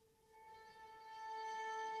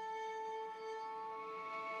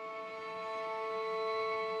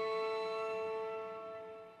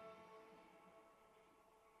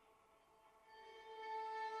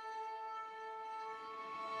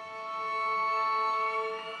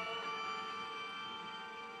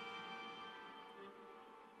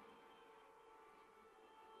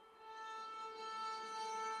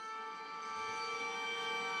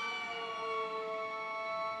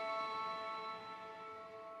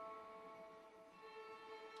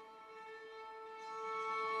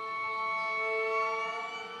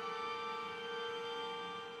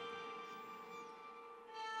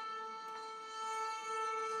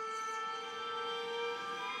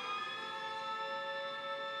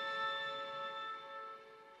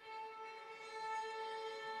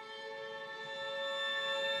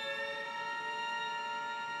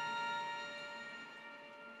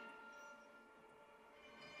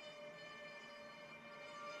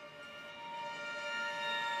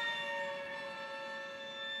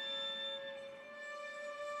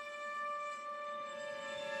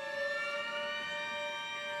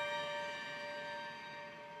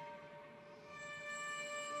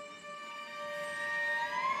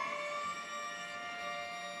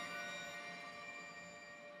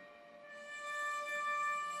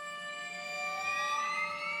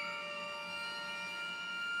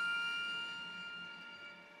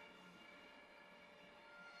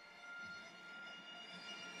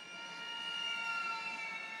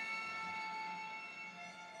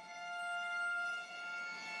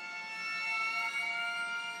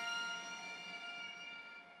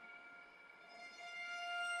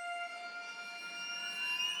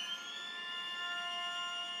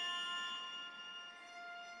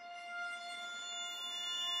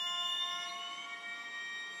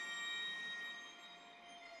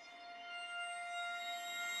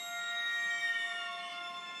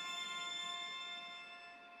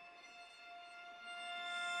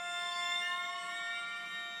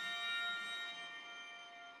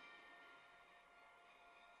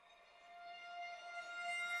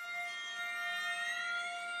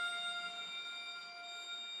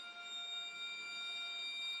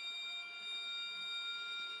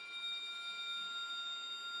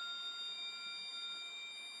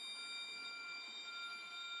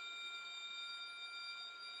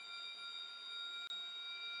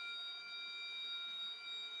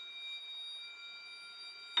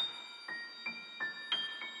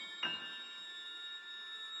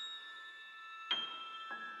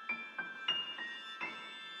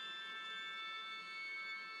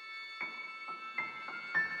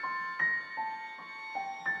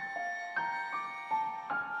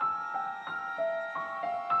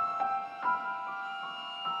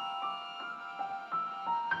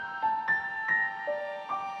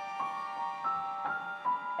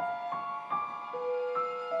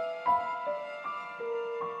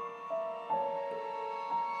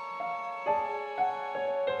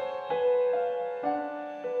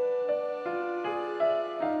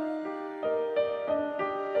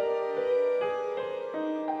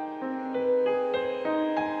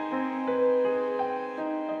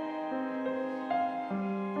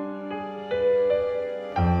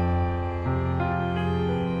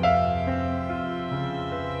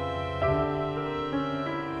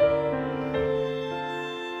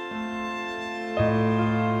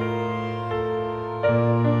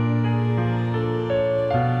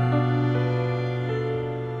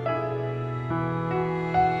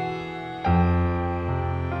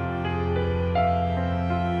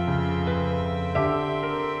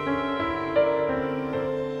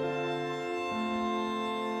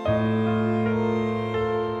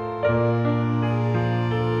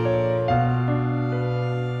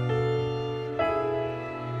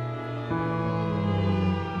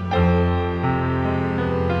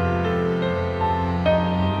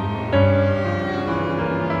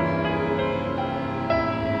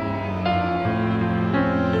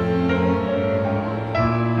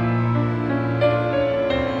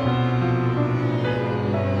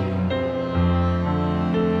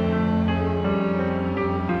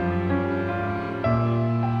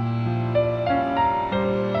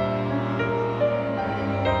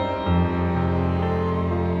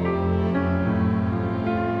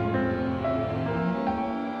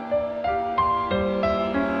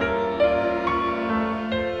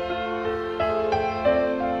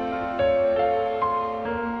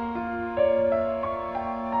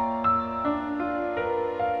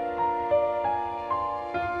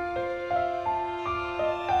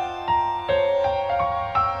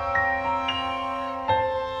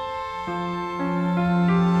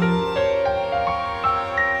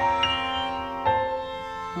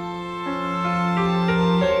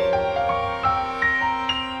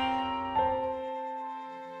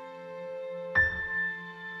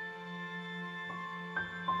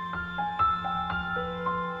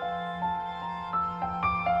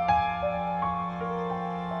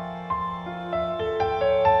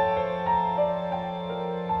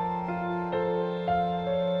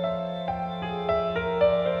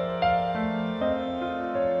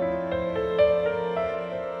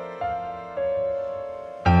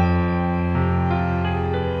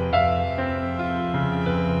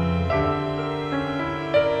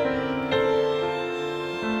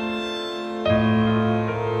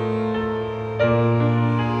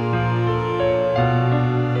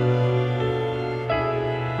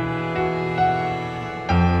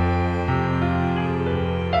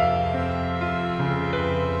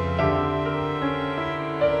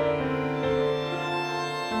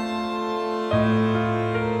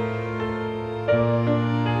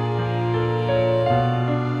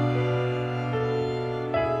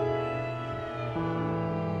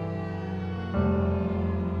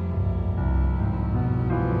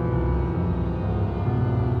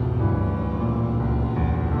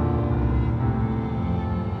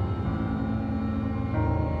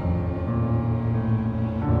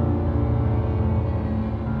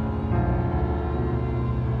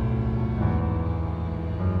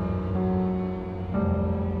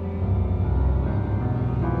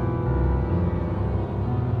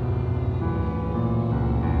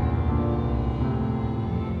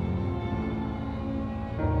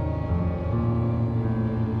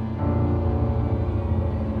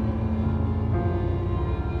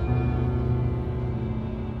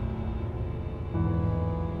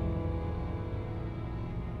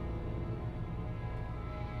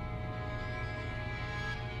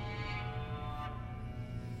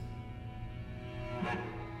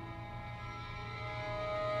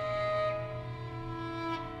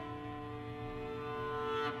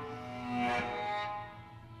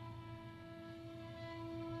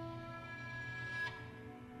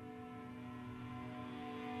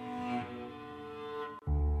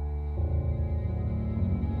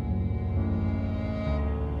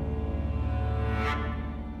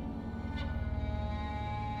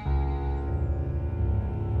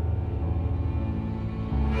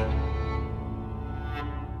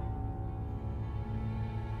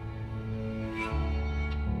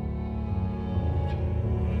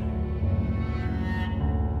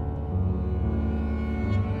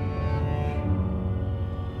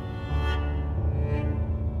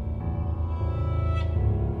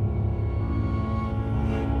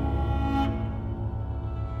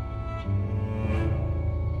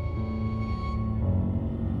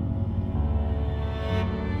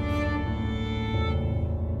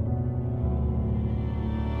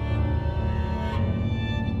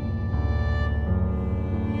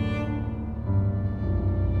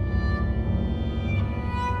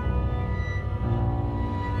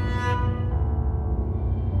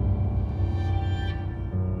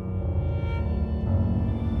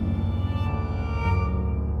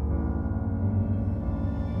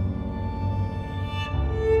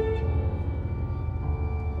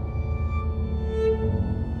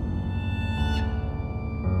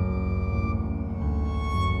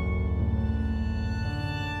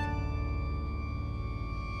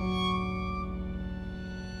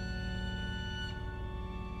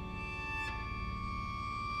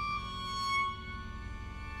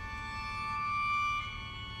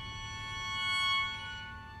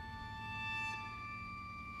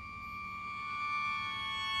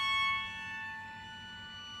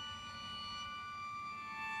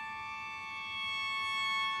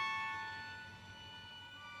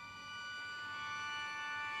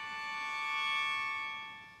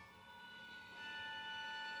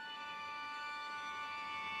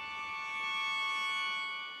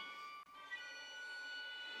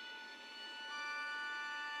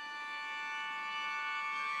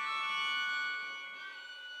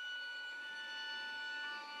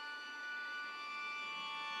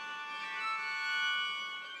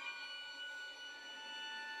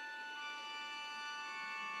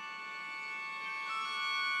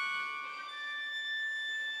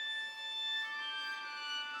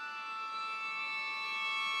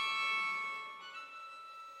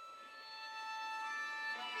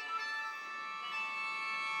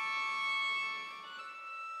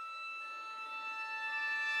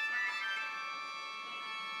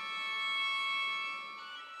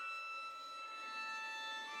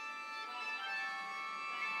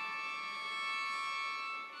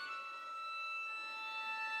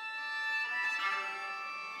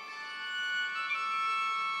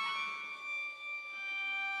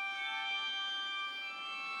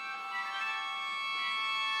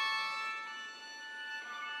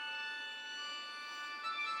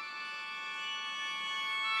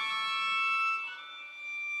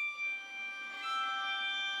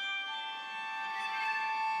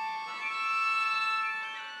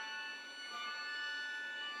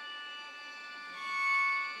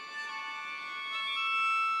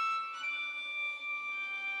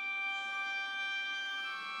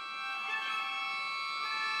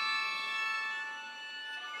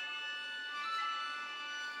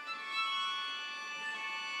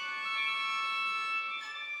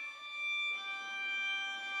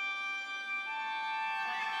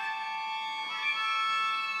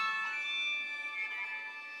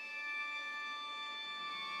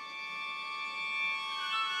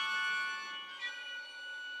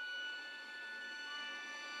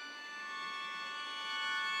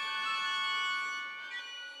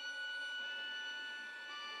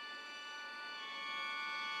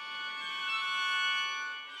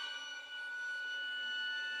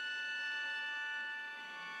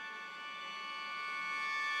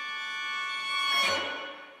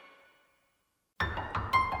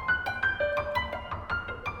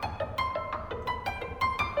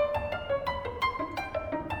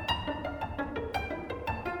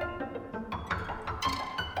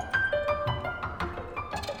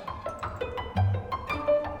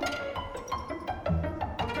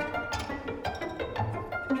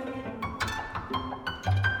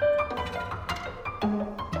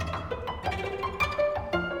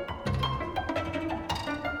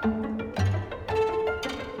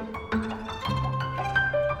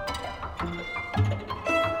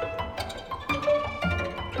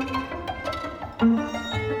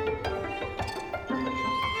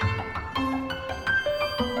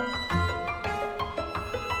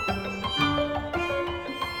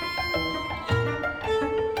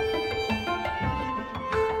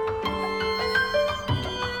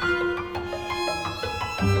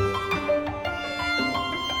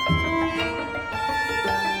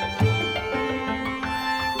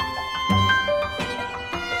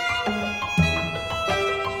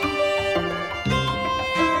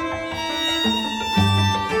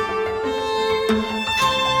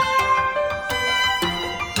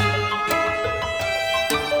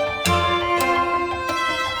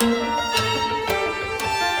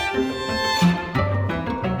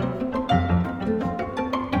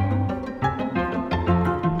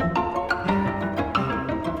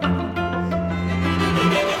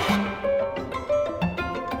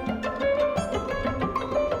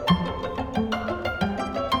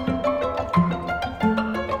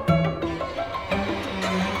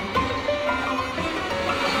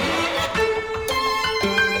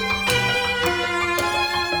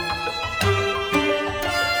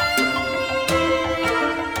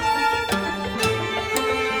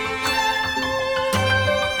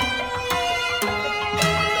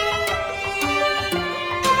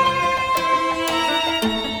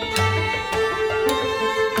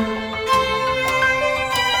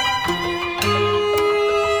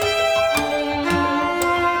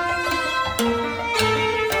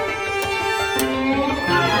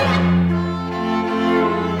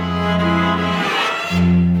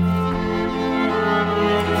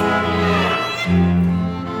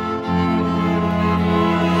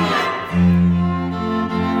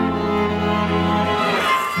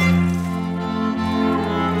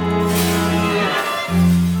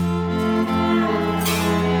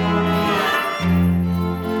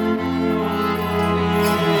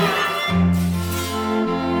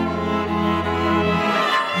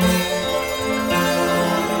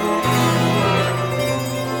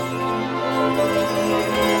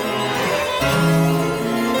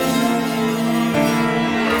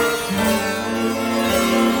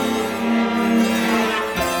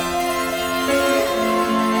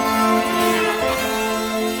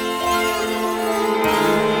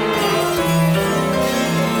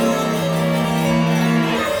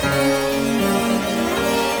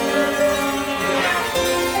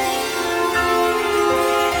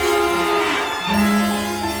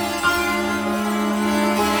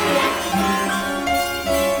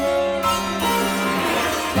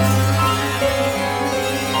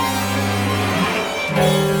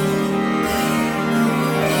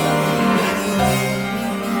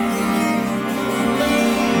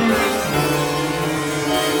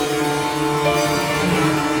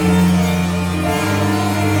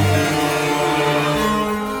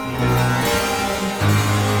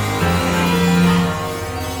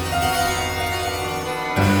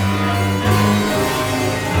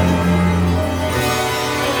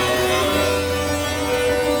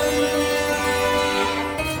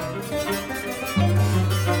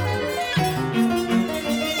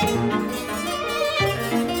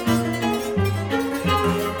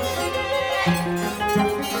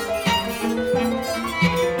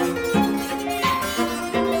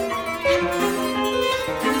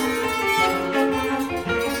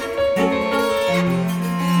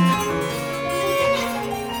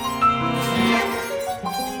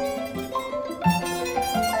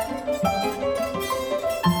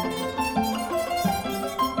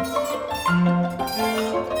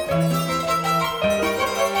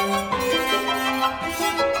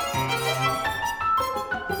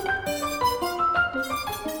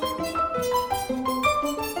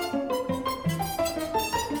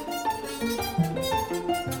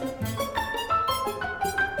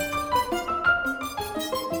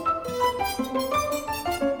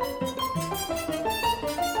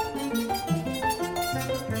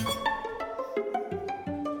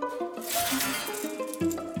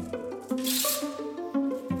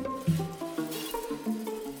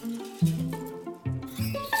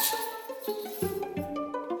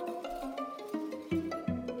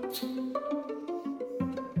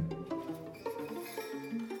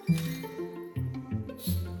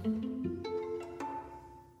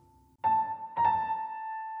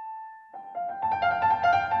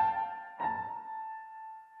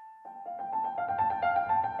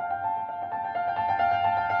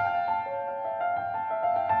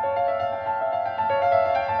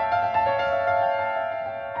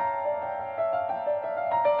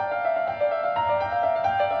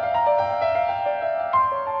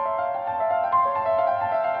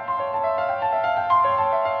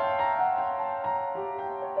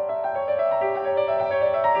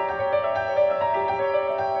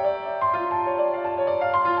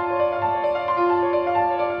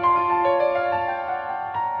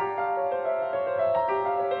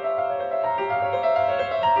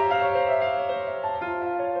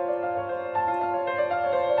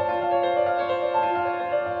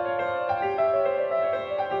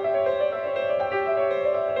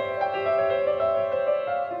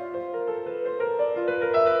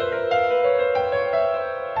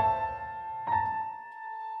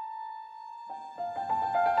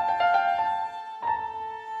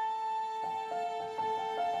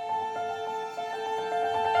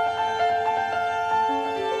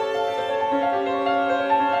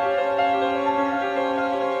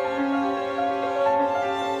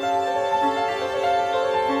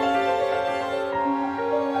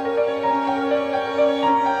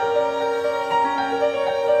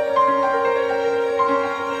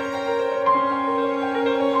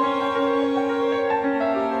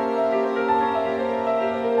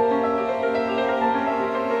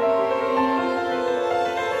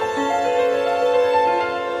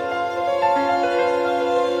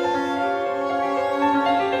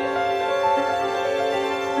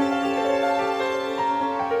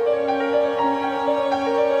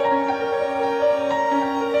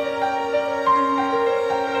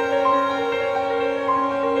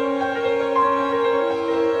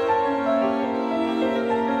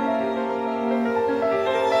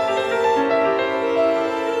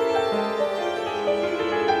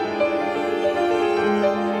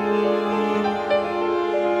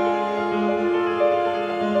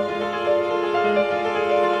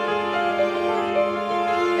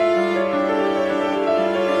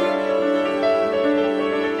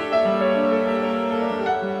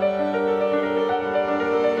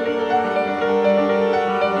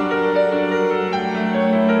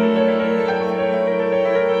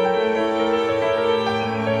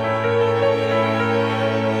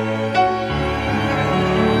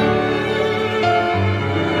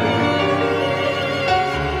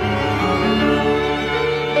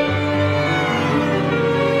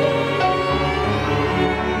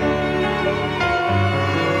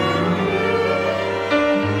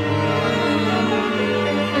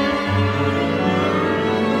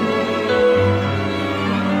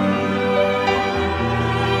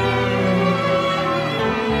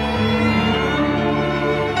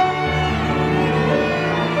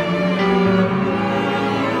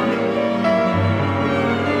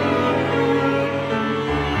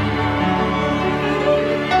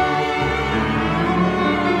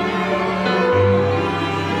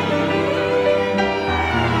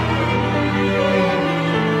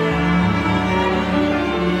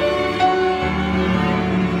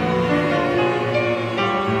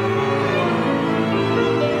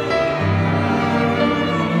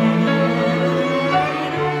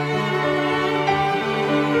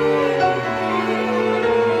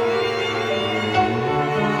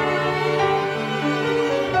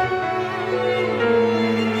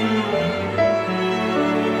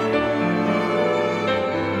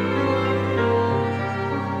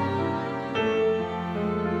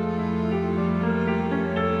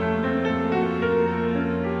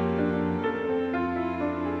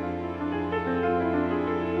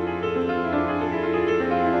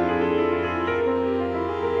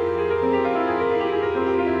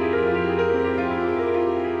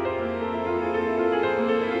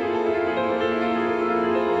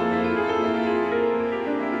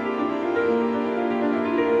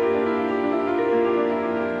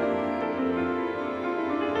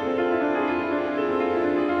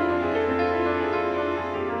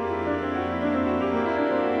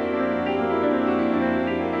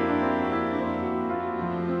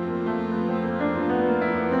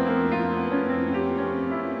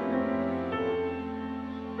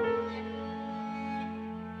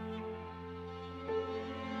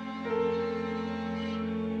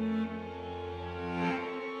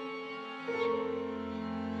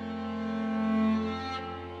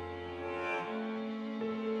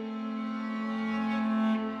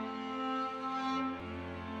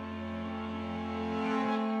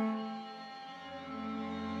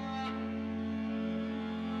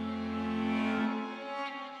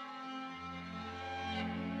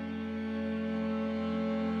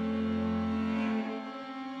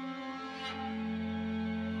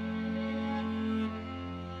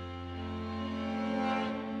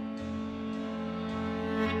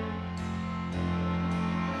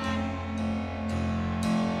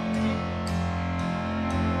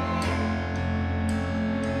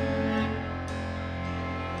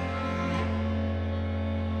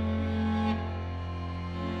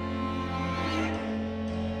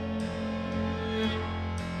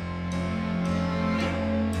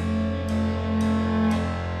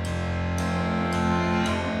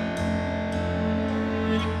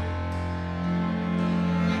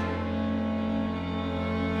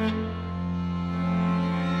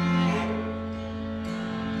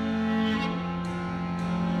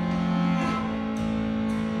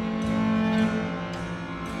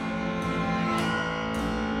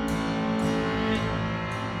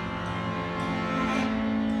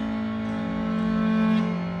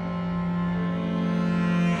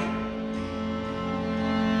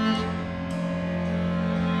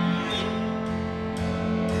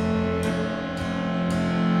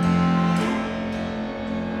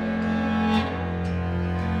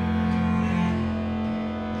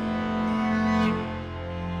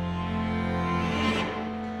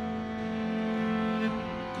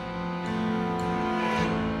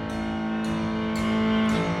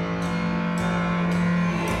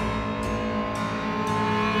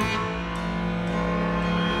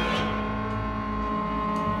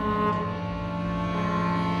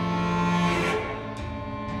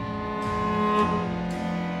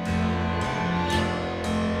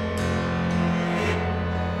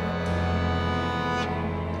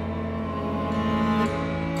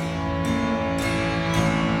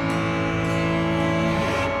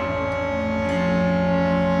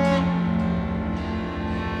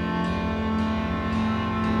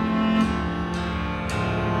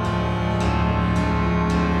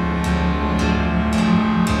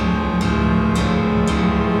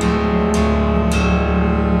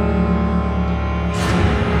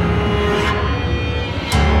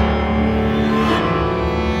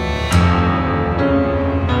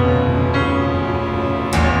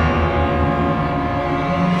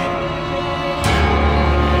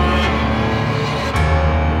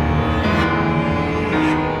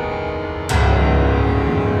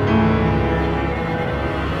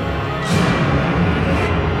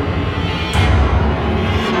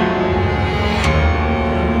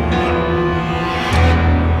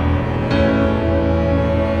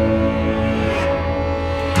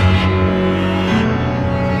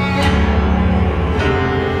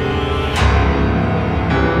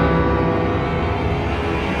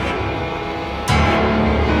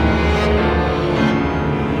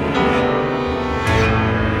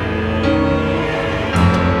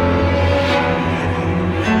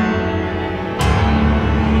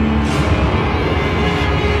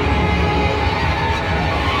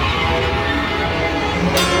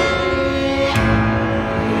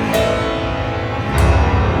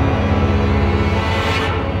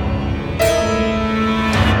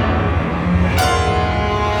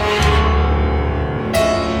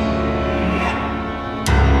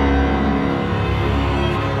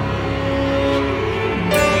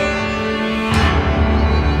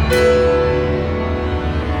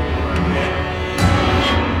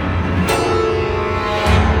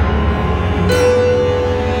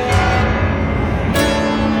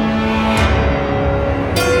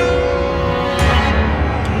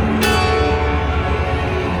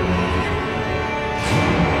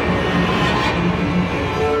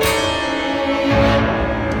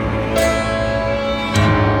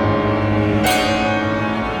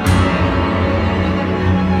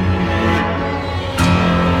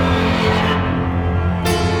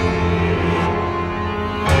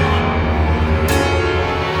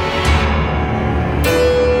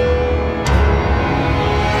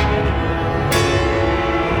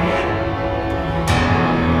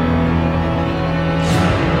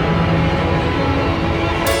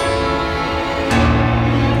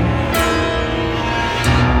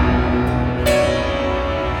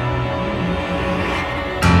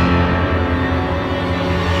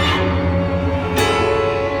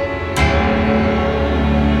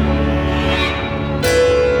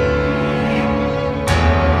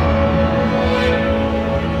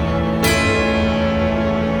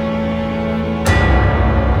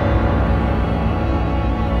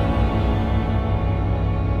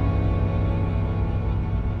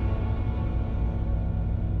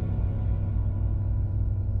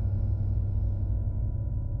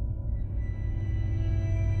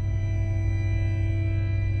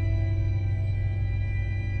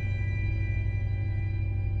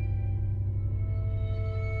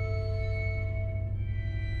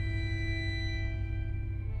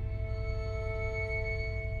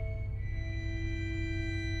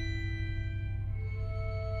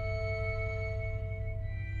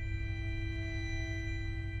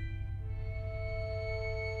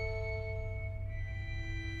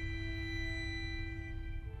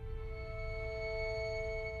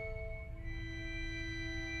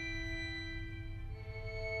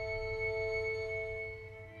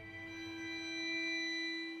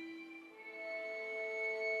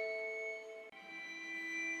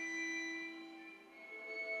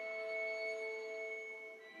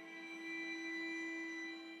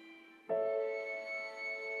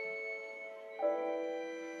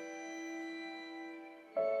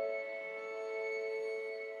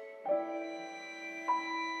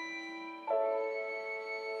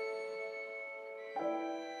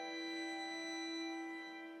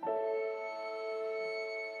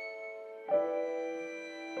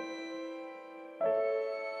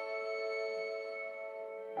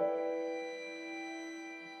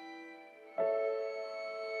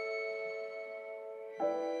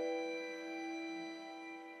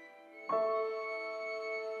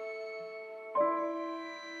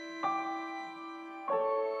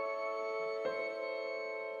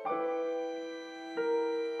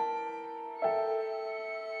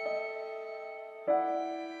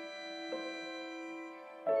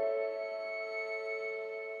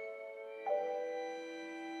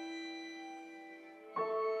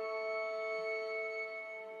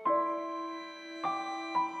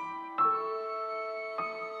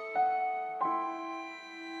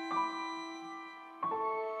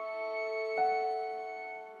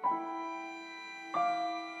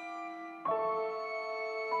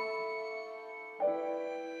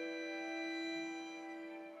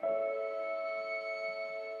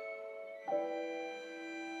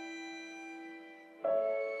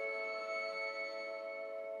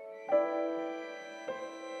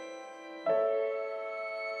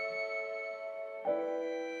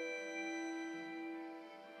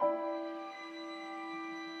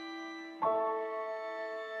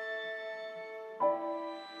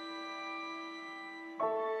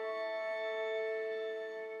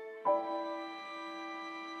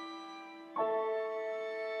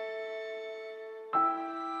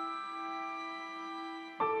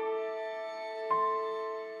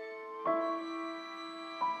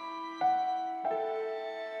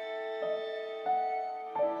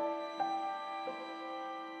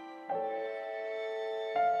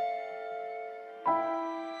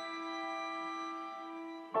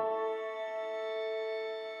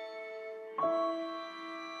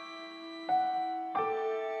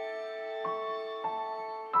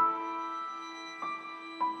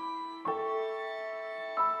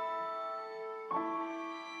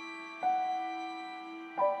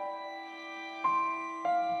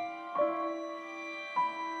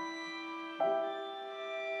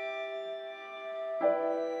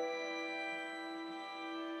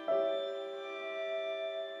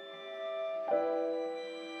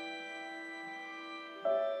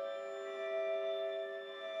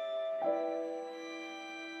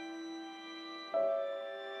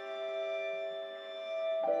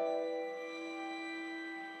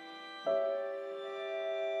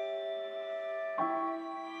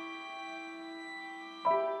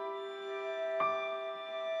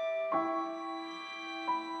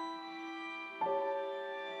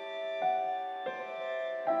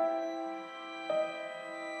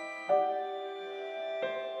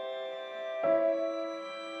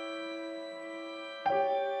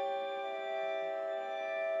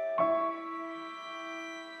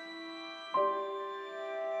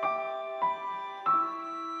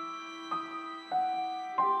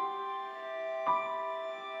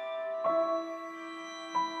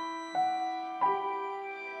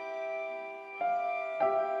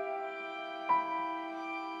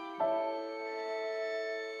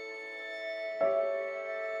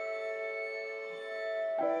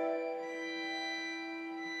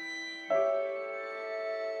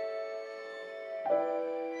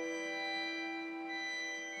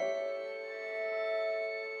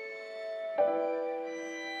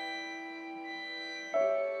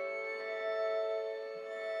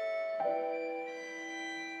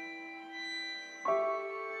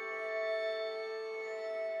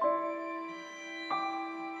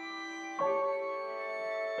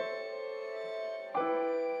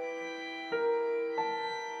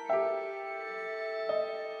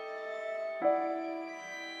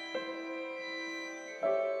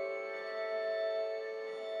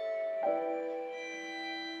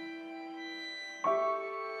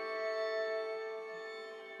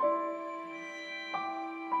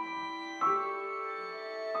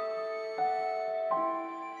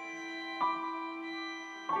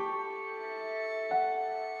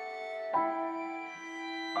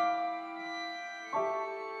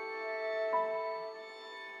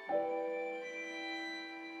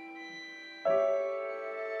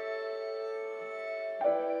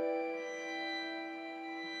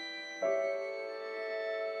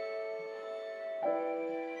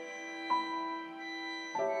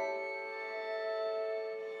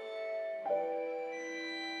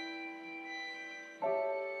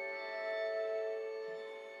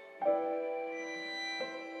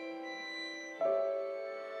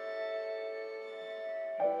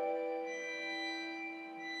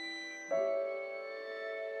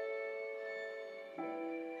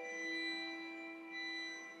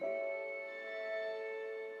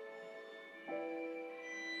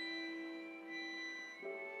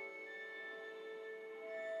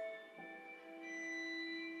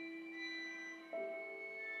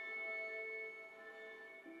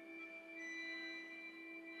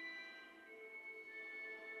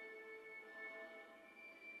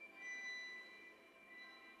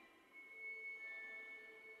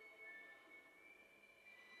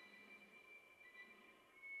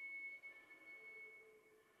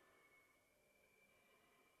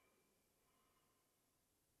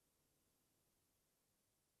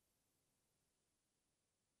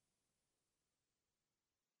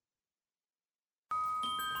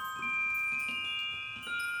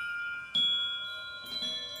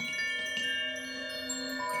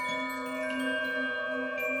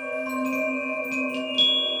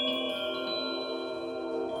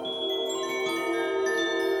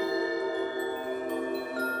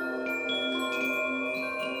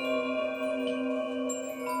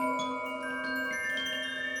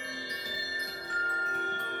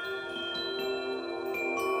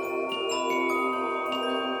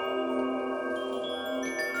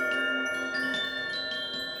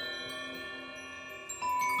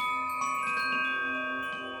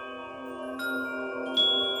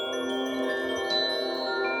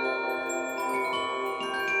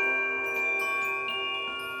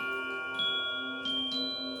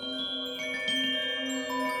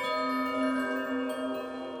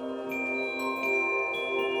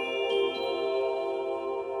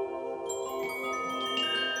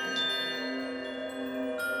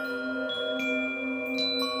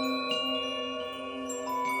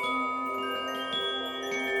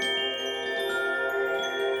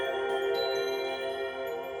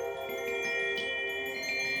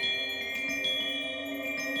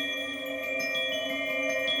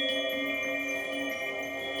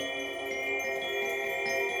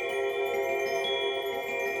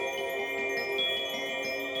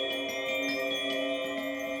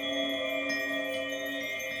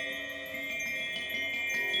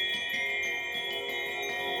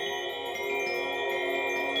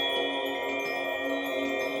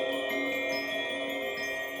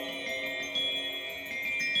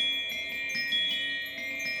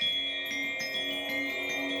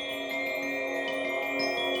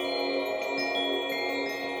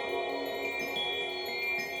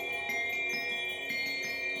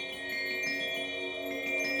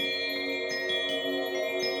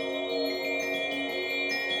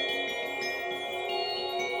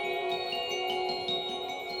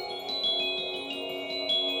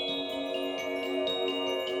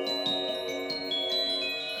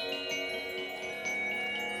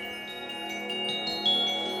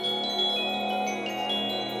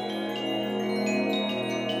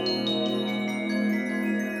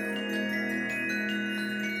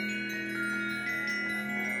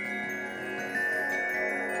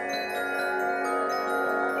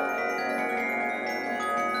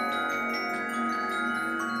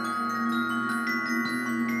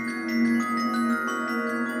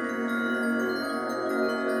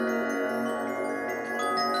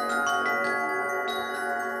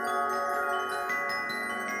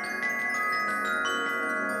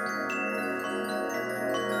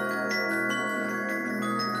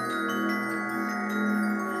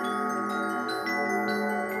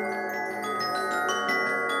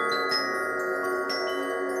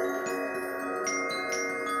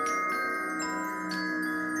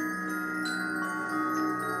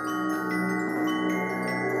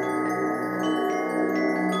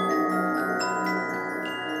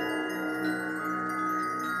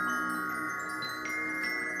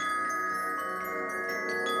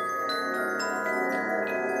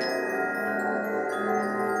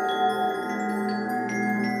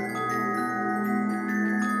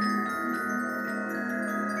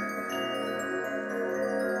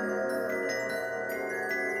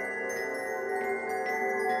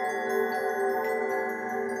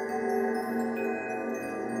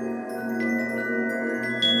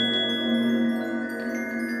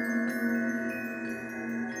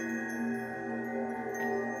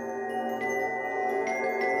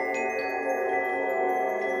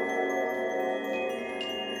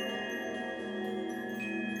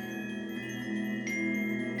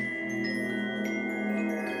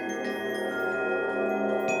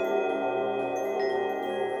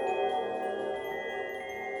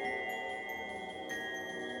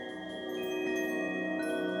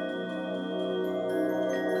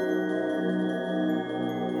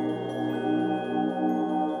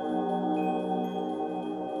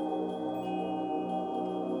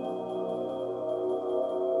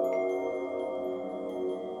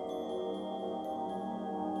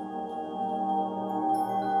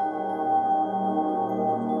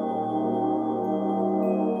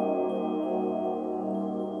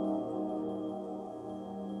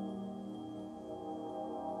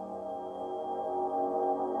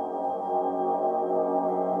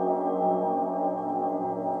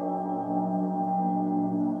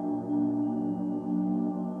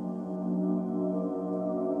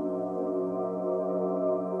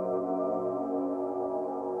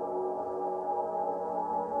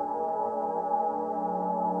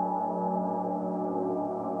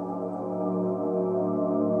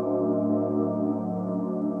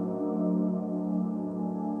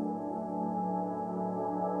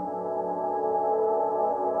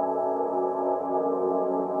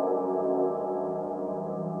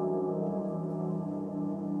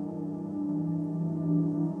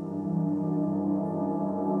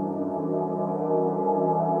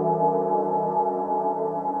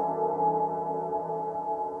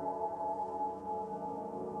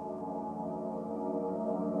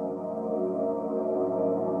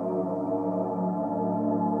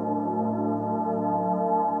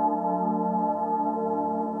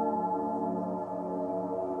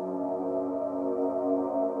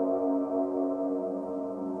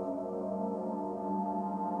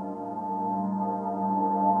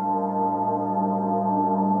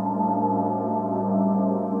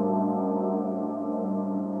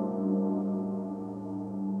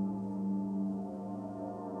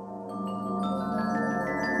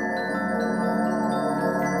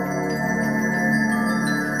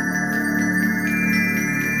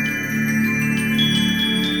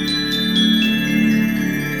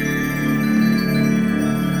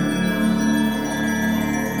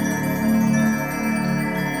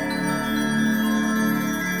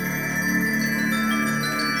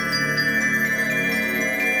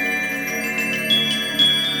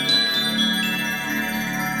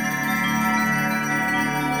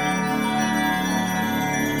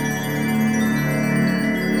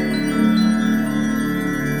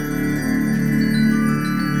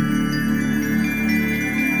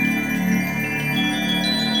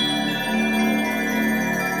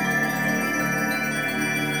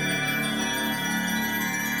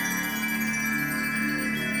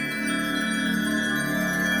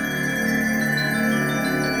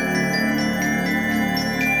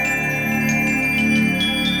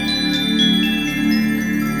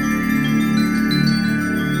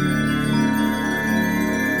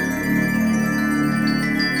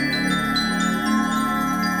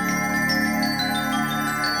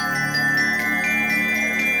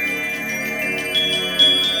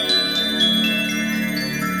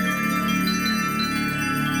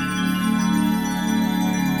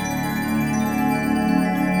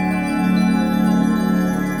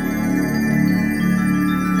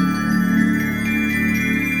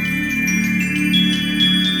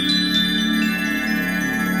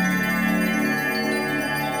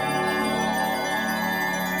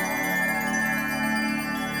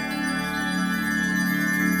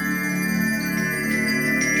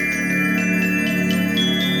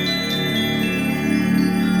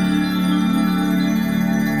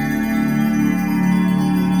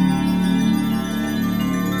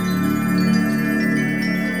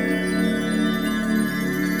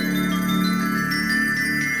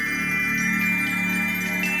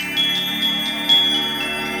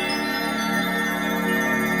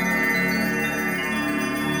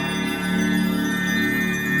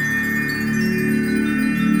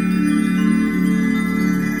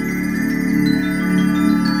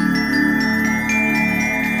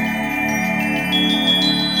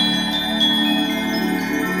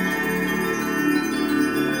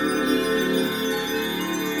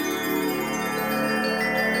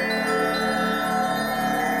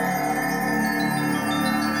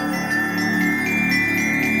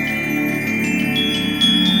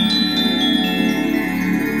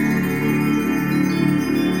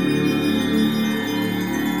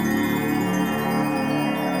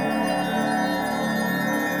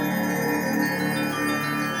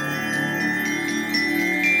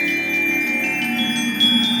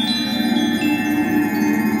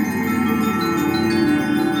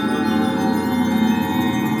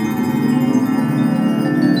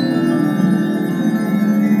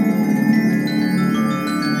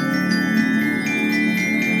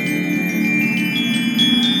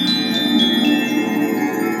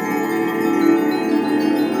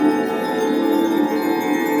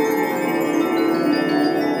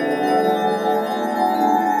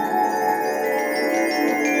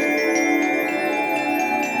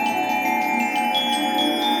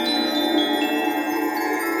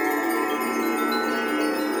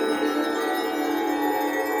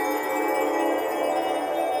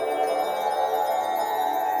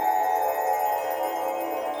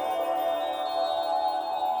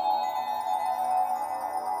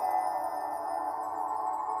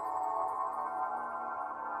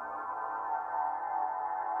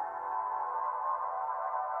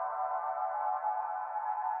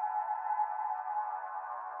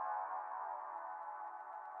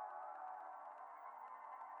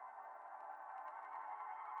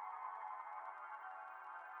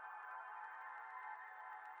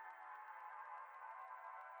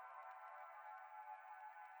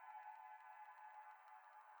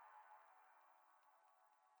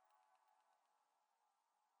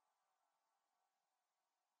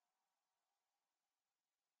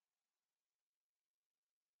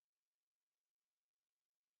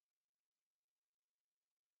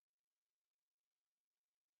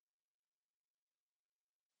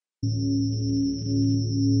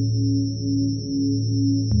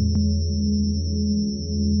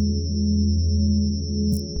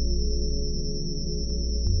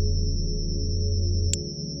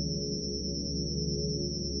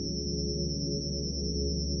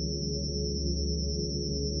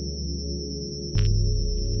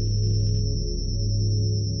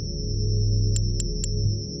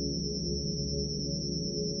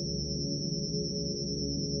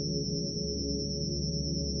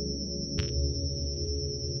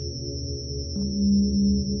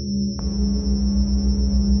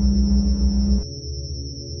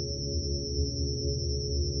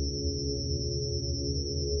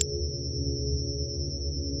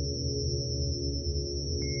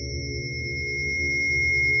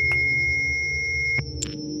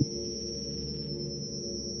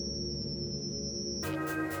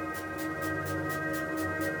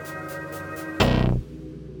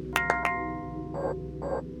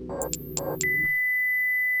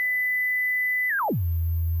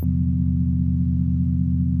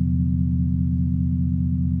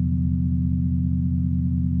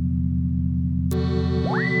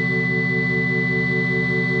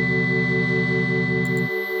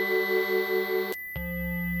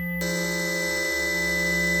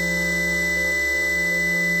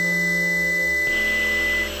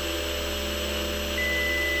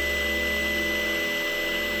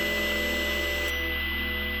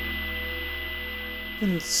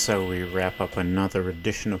 And so we wrap up another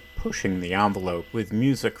edition of Pushing the Envelope with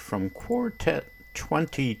music from Quartet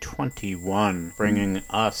 2021, bringing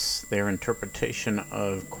us their interpretation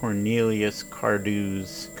of Cornelius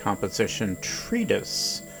Cardew's composition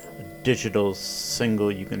Treatise, a digital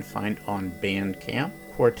single you can find on Bandcamp.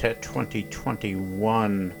 Quartet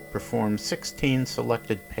 2021 performed 16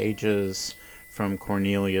 selected pages from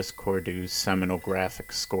Cornelius Cardew's seminal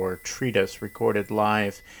graphic score Treatise, recorded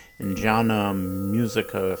live in Jauna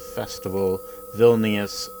Muzika Festival,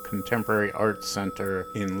 Vilnius Contemporary Art Center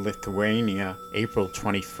in Lithuania, April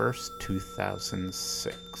 21st,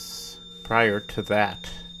 2006. Prior to that,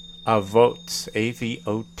 Avots,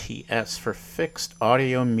 A-V-O-T-S, for fixed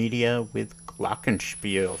audio media with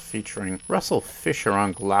Glockenspiel, featuring Russell Fisher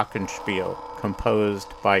on Glockenspiel, composed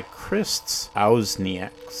by Chris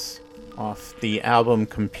Ausnieks, off the album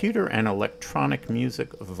Computer and Electronic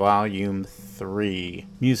Music Volume 3.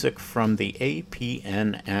 Music from the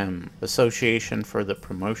APNM, Association for the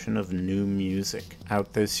Promotion of New Music,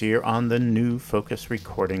 out this year on the New Focus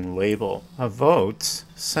Recording label. Avots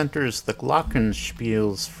centers the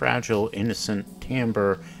Glockenspiel's fragile, innocent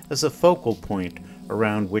timbre as a focal point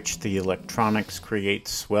around which the electronics create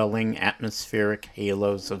swelling atmospheric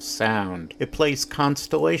halos of sound. It plays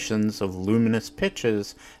constellations of luminous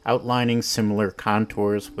pitches outlining similar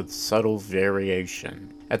contours with subtle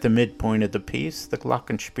variation. At the midpoint of the piece, the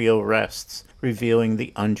Glockenspiel rests, revealing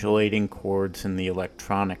the undulating chords in the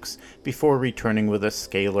electronics, before returning with a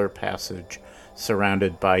scalar passage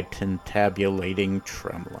surrounded by tintabulating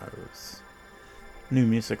tremolos. New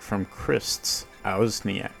music from Chris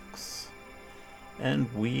Ausnieks.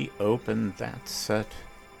 And we open that set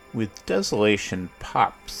with Desolation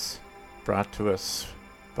Pops, brought to us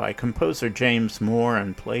by composer James Moore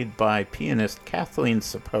and played by pianist Kathleen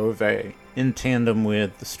Sepove in tandem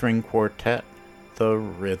with the string quartet The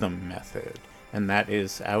Rhythm Method. And that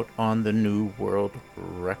is out on the New World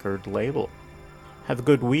Record label. Have a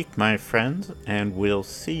good week, my friends, and we'll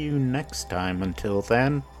see you next time. Until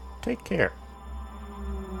then, take care.